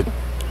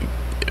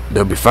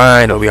they'll be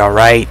fine, they'll be all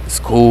right, it's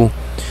cool.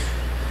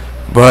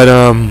 But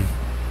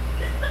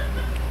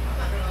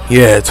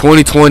yeah,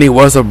 2020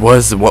 was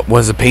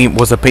a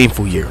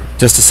painful year,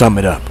 just to sum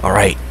it up. All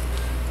right,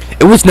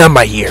 it was not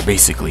my year,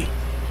 basically.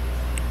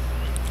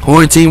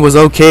 Quarantine was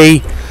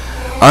okay.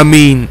 I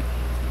mean,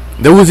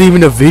 there was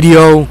even a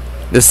video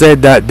that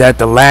said that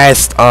the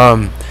last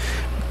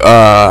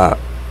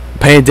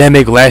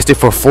pandemic lasted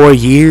for 4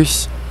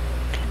 years,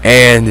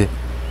 and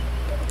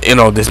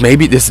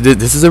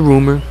this is a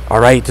rumor. All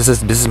right, this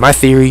is my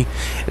theory,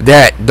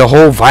 that the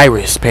whole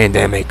virus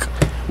pandemic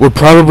would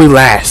probably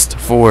last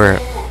for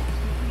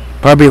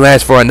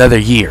another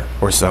year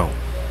or so.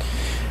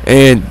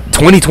 And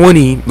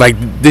 2020, like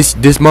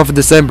this month of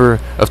December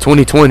of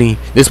 2020,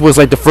 this was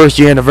like the first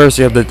year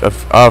anniversary of the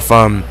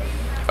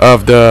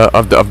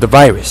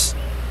virus.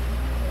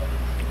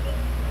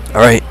 All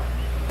right,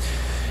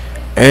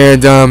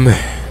 and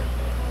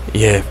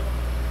yeah,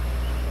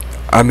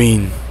 I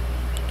mean,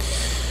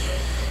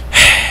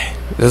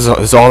 this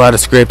is all out of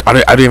script. I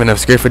don't even have a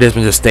script for this.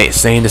 I'm just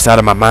saying this out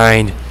of my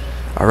mind.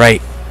 All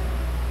right.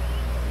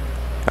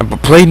 I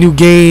play new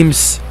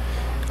games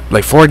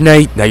like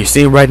Fortnite that you're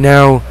seeing right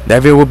now.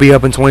 That video will be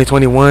up in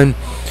 2021.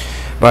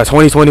 But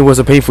 2020 was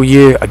a painful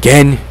year.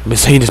 Again, I've been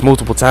saying this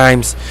multiple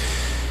times.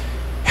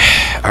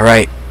 All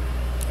right.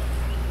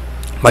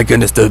 My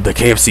goodness, the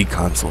KFC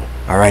console.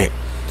 All right.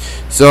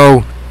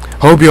 So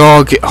hope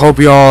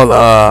y'all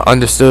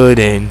understood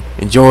and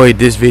enjoyed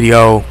this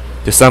video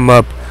to sum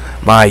up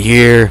my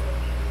year,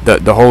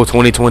 the whole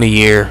 2020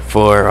 year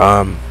for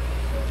of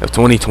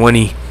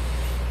 2020.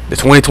 The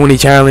 2020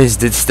 challenge,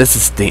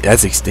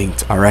 that's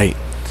extinct. All right,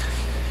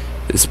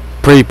 it's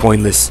pretty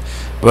pointless.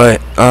 But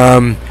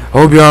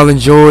hope y'all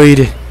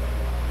enjoyed.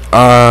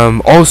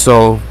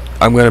 Also,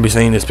 I'm gonna be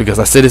saying this because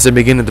I said this at the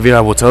beginning of the video.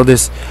 I will tell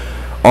this.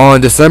 On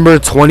December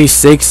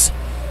 26th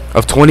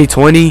of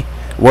 2020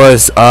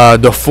 was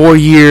the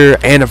 4-year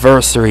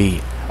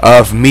anniversary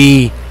of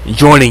me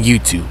joining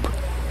YouTube.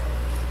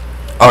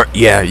 Or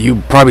yeah,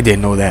 you probably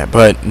didn't know that,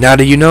 but now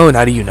that you know,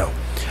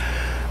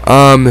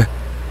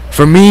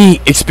 for me,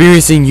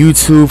 experiencing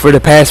YouTube for the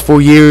past 4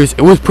 years,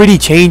 it was pretty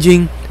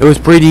changing. It was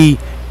pretty,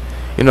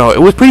 it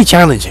was pretty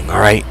challenging.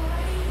 All right,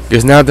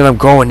 because now that I'm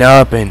growing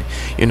up and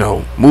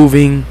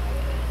moving,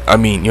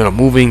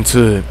 moving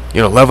to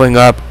leveling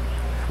up,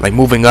 like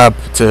moving up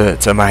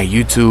to my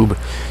YouTube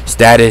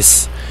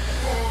status,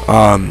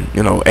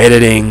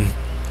 editing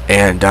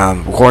and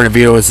recording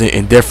videos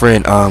in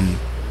different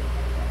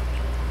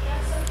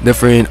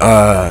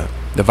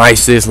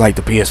devices like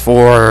the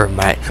PS4,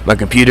 my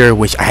computer,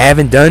 which I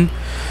haven't done,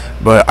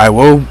 but I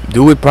will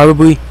do it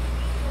probably.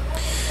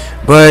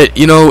 But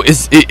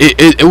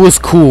it was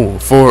cool.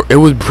 It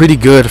was pretty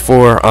good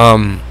for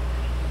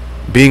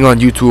being on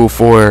YouTube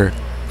for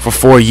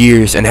 4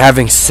 years and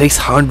having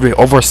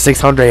over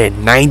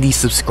 690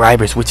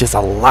 subscribers, which is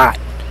a lot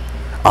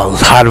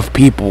of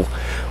people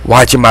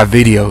watching my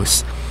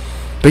videos.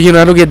 But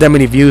I don't get that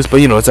many views, but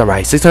it's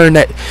alright.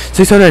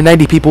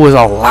 690 people is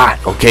a lot,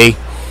 okay?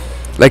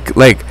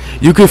 Like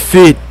you could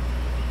fit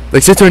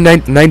like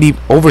 690,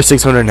 over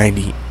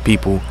 690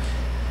 people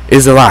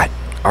is a lot.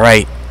 All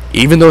right,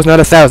 even though it's not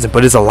 1,000,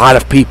 but it's a lot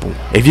of people.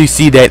 If you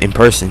see that in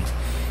person,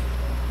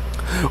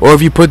 or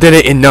if you put that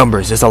in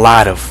numbers, it's a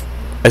lot of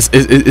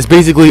it's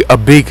basically a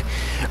big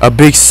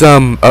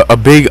sum, a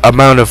big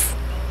amount of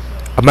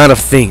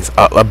things,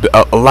 a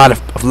lot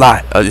of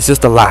it's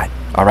just a lot.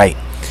 All right,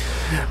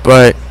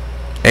 but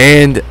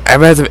and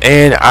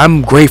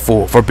I'm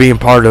grateful for being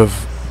part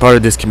of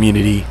this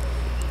community,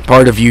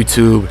 part of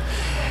YouTube,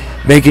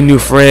 making new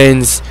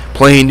friends,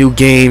 playing new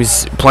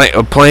games,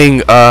 playing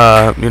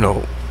you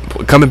know,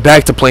 coming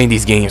back to playing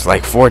these games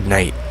like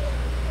Fortnite,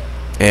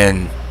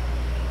 and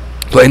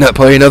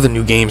playing other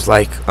new games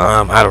like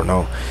I don't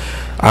know,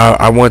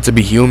 I Want to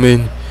Be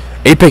Human,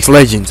 Apex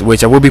Legends,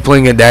 which I will be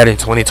playing that in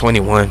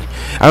 2021.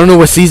 I don't know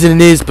what season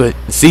it is, but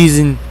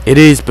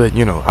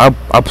you know,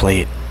 I'll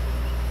play it,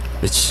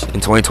 which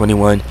in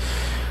 2021.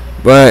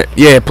 But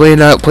yeah,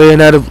 playing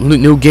out of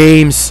new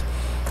games.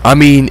 I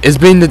mean, it's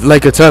been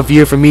like a tough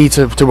year for me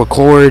to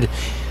record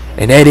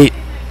and edit.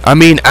 I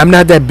mean, I'm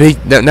not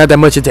that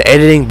much into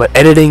editing, but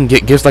editing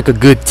gives like a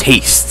good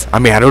taste. I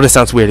mean, I know this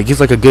sounds weird. It gives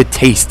like a good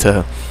taste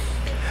to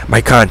my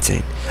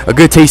content, a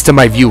good taste to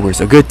my viewers,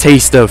 a good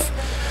taste of,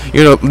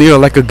 you know,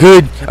 like it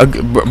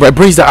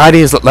brings the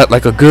audience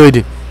like a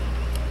good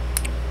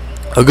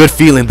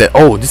feeling that,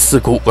 oh, this is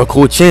a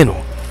cool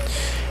channel.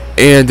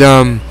 And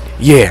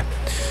yeah.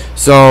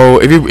 So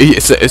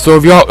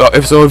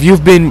if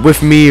you've been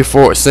with me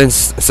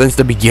since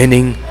the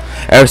beginning,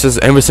 ever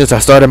since I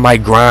started my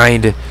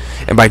grind,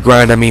 and by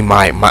grind I mean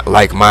my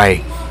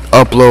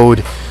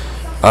upload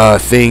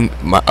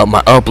my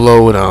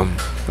upload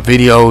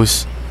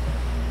videos.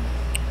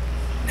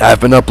 I've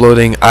been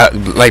uploading,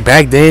 like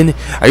back then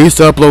I used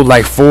to upload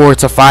like 4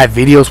 to 5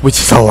 videos, which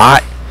is a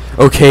lot,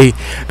 okay,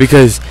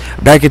 because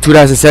back in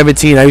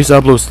 2017 I used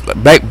to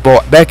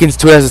upload back in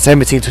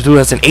 2017 to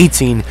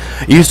 2018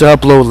 I used to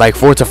upload like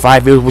 4 to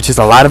 5 videos, which is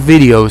a lot of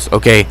videos,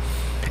 okay,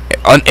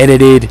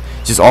 unedited,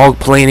 just all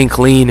plain and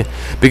clean,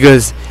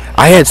 because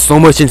I had so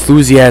much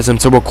enthusiasm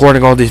to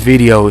recording all these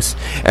videos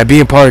and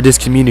being part of this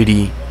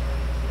community,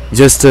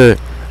 just to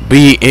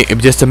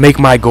make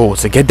my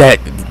goals, to get that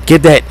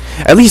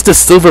at least the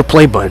silver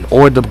play button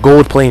or the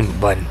gold play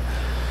button.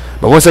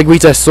 But once I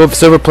reach that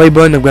silver play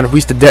button, I'm gonna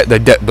reach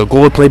the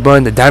gold play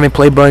button, the diamond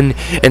play button,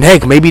 and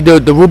heck, maybe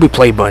the ruby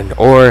play button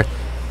or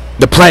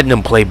the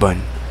platinum play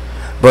button.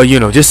 But you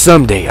know, just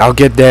someday I'll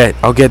get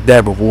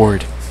that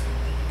reward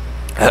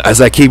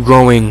as I keep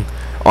growing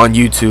on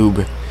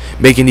YouTube,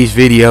 making these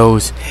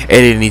videos,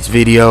 editing these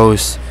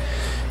videos,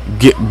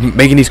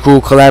 making these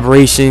cool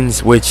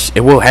collaborations, which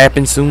it will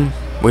happen soon,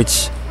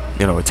 which,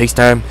 you know, it takes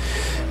time,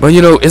 but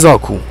you know, it's all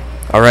cool.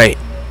 All right,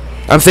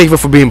 I'm thankful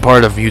for being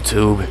part of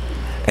YouTube.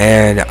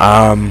 And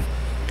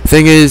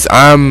thing is,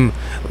 I'm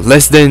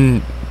less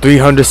than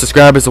 300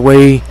 subscribers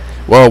away.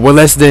 Well, we're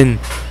less than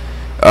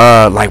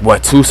like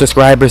what, 2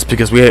 subscribers,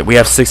 because we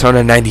have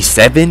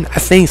 697, I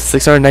think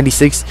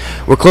 696.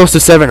 We're close to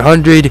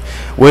 700,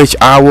 which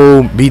I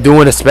will be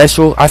doing a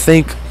special, I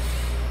think.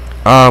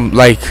 I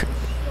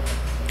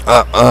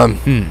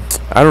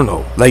don't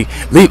know. Like,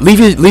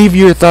 leave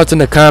your thoughts in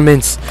the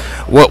comments.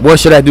 What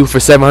should I do for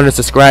 700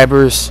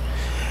 subscribers?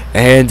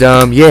 And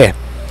yeah.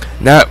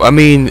 I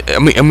mean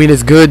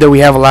it's good that we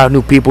have a lot of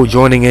new people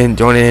joining in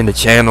the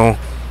channel,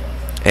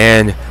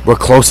 and we're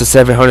close to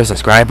 700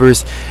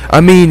 subscribers.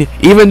 I mean,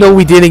 even though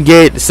we didn't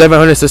get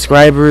 700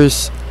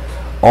 subscribers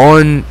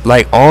on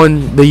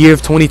the year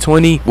of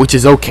 2020, which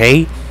is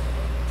okay,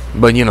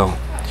 but you know,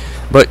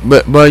 but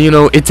you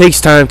know, it takes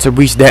time to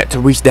reach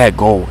that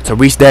goal, to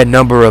reach that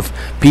number of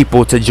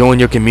people to join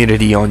your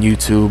community on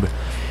YouTube.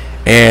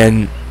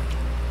 And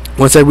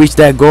once I reach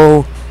that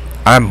goal,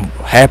 I'm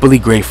happily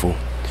grateful.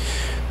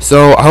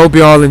 So I hope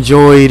you all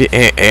enjoyed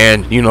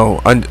and you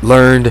know,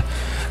 learned,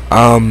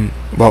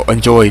 well,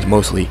 enjoyed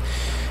mostly,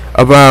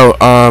 about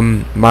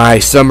my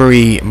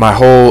summary, my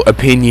whole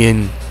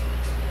opinion,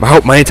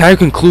 my entire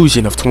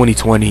conclusion of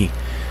 2020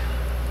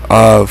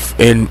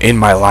 in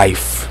my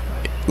life,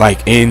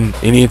 like in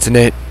the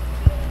internet,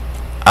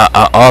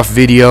 off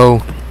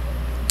video,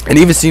 and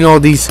even seeing all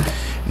these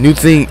new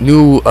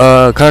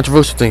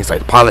controversial things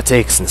like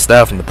politics and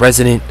stuff, and the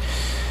president.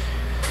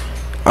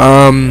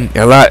 A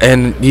lot,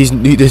 and these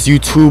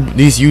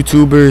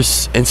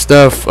YouTubers and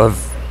stuff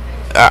of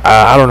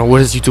I don't know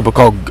what is YouTuber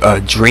called,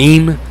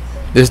 Dream,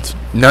 this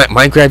not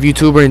Minecraft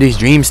YouTuber, and these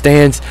Dream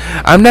stands.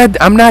 I'm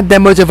not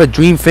that much of a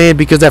Dream fan,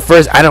 because at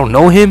first I don't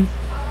know him,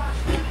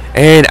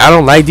 and I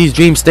don't like these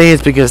Dream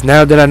stands, because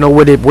now that I know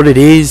what it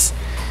is,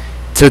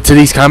 to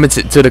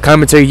the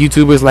commentary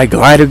YouTubers like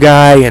Glider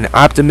Guy and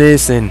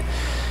Optimus, and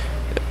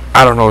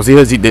I don't know,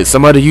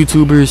 some other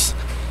YouTubers.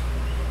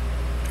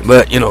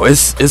 But you know,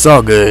 it's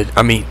all good.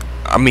 I mean,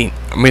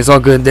 it's all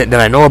good that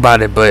I know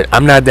about it, but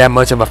I'm not that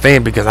much of a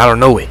fan because I don't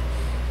know it.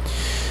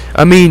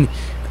 I mean,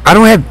 I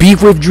don't have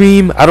beef with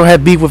Dream. I don't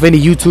have beef with any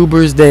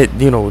YouTubers that,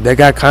 you know, that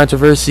got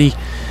controversy.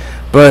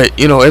 But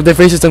you know, if they're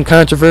facing some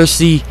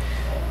controversy,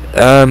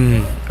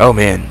 oh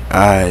man,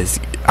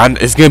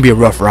 it's gonna be a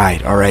rough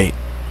ride. All right.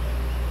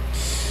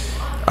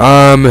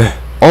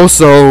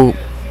 Also,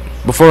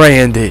 before I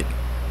end it,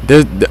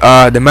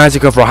 the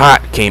magic of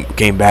Rahat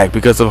came back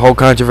because of the whole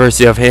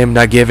controversy of him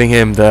not giving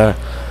him the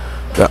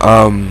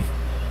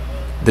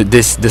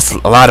this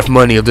a lot of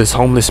money of this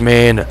homeless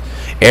man,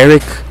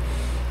 Eric.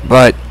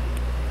 But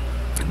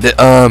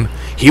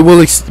he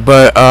will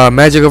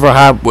Magic Over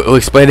Hot will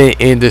explain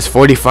it in this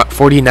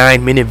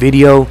 49-minute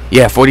video.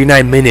 Yeah,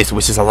 49 minutes,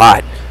 which is a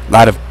lot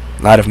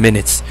of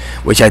minutes,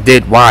 which I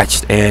did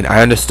watch, and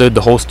I understood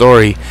the whole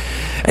story.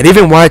 And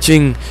even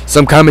watching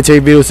some commentary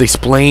videos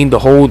explain the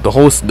whole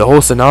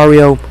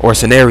scenario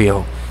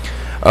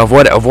of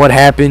what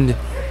happened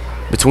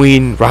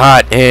between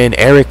Rahat and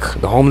Eric,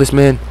 the homeless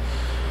man,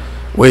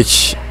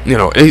 which, you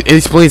know, it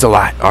explains a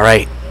lot. All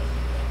right.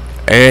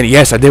 And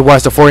yes, I did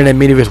watch the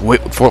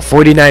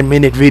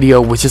 49-minute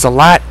video, which is a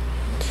lot,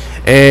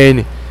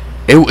 and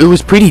it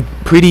was pretty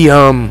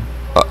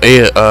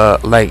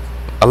like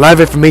a lot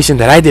of information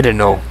that I didn't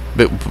know.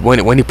 But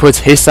when he puts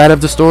his side of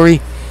the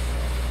story,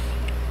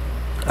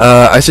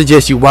 I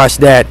suggest you watch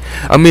that.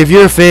 I mean, if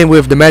you're a fan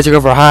with the Magic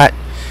Over Hot,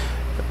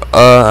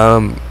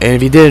 and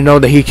if you didn't know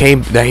that he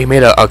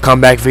made a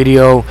comeback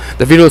video,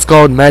 the video is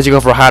called Magic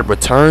Over Hot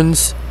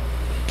Returns.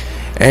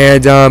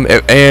 And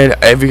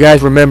if you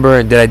guys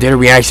remember that I did a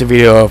reaction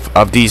video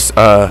of these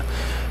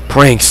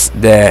pranks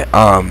that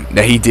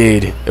he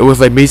did. It was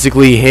like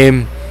basically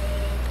him,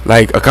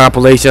 like a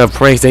compilation of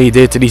pranks that he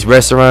did to these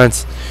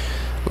restaurants,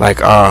 like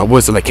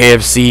what's it, like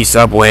KFC,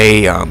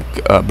 Subway,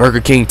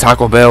 Burger King,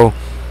 Taco Bell.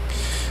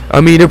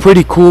 I mean, they're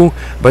pretty cool.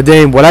 But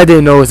then what I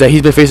didn't know is that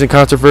he's been facing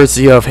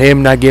controversy of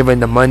him not giving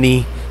the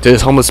money to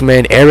this homeless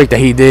man Eric that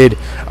he did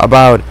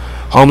about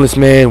homeless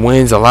man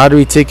wins a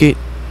lottery ticket,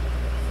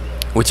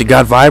 which it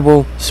got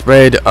viral,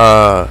 spread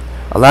a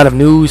lot of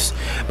news.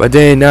 But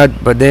then now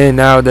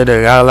that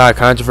there got a lot of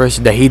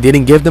controversy that he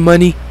didn't give the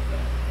money,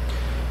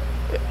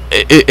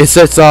 it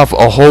sets off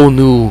a whole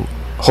new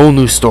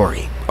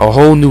story, a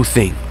whole new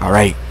thing. All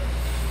right,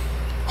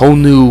 whole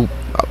new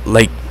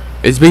like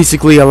it's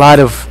basically a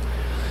lot of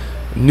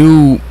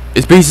new.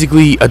 It's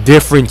basically a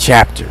different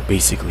chapter.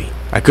 Basically,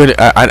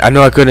 I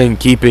know I couldn't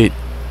keep it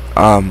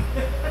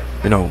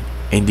you know,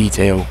 in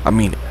detail. I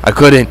mean, I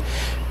couldn't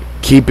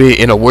keep it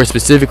in a word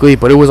specifically,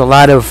 but it was a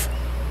lot of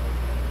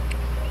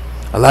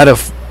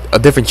a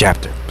different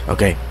chapter.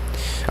 Okay,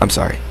 I'm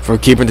sorry for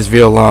keeping this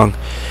video long.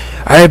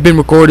 I have been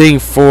recording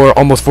for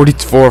almost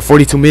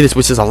 42 minutes,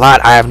 which is a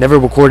lot. I have never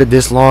recorded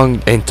this long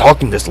and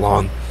talking this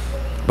long.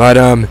 But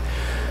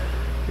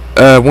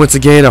once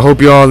again, I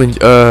hope you all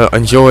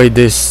enjoyed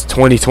this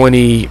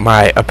 2020,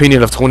 my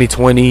opinion of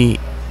 2020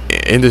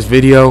 in this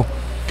video.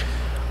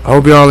 I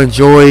hope you all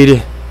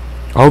enjoyed.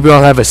 I hope you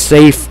all have a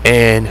safe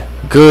and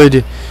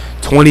good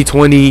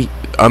 2020.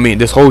 I mean,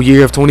 this whole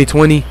year of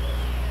 2020.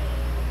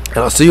 And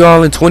I'll see you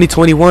all in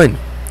 2021.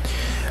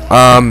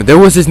 There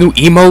was this new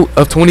emote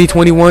of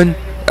 2021.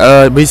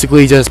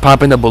 Basically just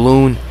popping the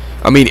balloon.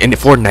 I mean, in the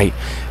Fortnite,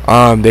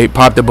 they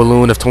popped the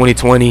balloon of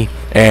 2020,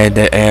 and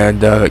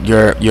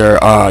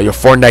your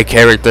Fortnite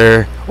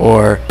character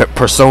or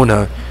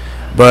persona.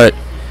 But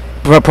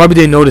probably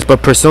didn't notice,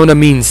 but persona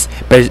means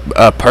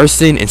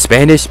person in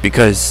Spanish,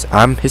 because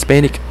I'm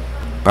Hispanic.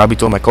 Probably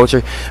told my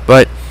culture,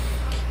 but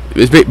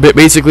it's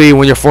basically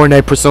when your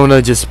Fortnite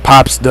persona just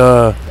pops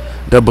the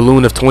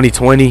balloon of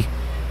 2020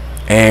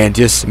 and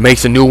just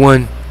makes a new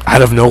one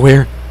out of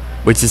nowhere,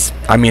 which is,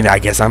 I mean, I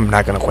guess I'm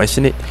not gonna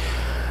question it.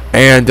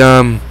 And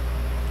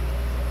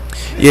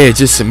yeah, it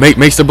just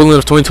makes the balloon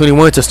of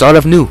 2021 to start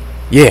off new.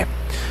 Yeah,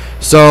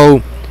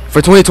 so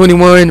for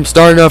 2021, I'm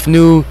starting off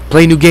new,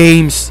 playing new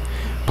games,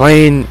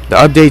 playing the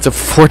updates of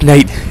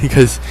Fortnite,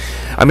 because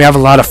I mean, I have a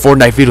lot of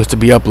Fortnite videos to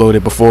be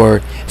uploaded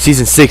before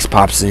season 6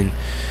 pops in.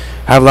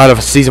 I have a lot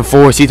of season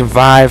 4, season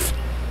 5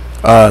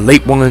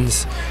 late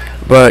ones.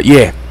 But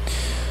yeah,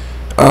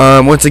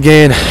 once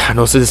again, I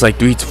know I said this like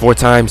 3 to 4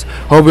 times.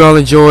 Hope you all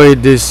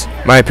enjoyed this,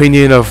 my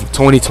opinion of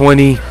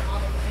 2020,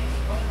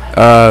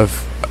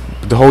 of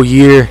the whole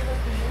year.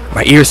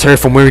 My ears hurt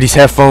from wearing these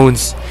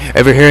headphones.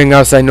 If you're hearing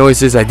outside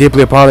noises, I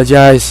deeply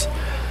apologize.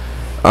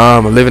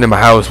 I'm living in my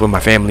house with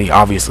my family,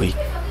 obviously.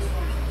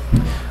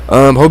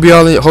 Hope you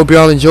all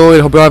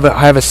enjoyed. Hope you all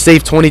have a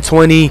safe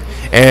 2020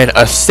 and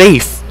a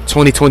safe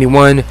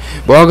 2021.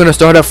 We're all gonna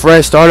start off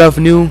fresh, start off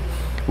new.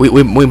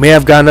 We may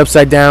have gotten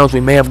upside downs. We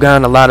may have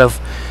gotten a lot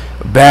of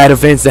bad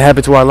events that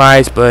happened to our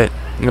lives, but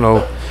you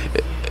know,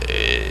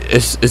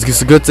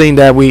 it's a good thing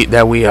that we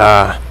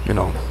you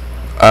know,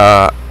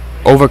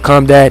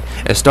 overcome that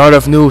and start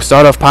off new,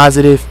 start off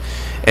positive,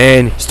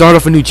 and start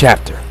off a new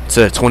chapter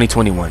to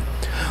 2021.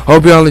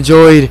 Hope you all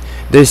enjoyed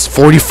this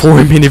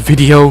 44-minute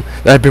video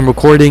that I've been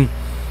recording,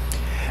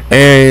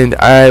 and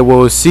I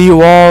will see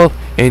you all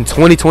in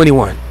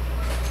 2021.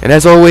 And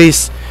as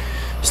always,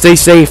 stay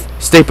safe,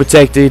 stay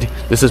protected.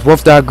 This is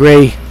Wolf Dog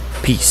Gray.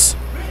 Peace.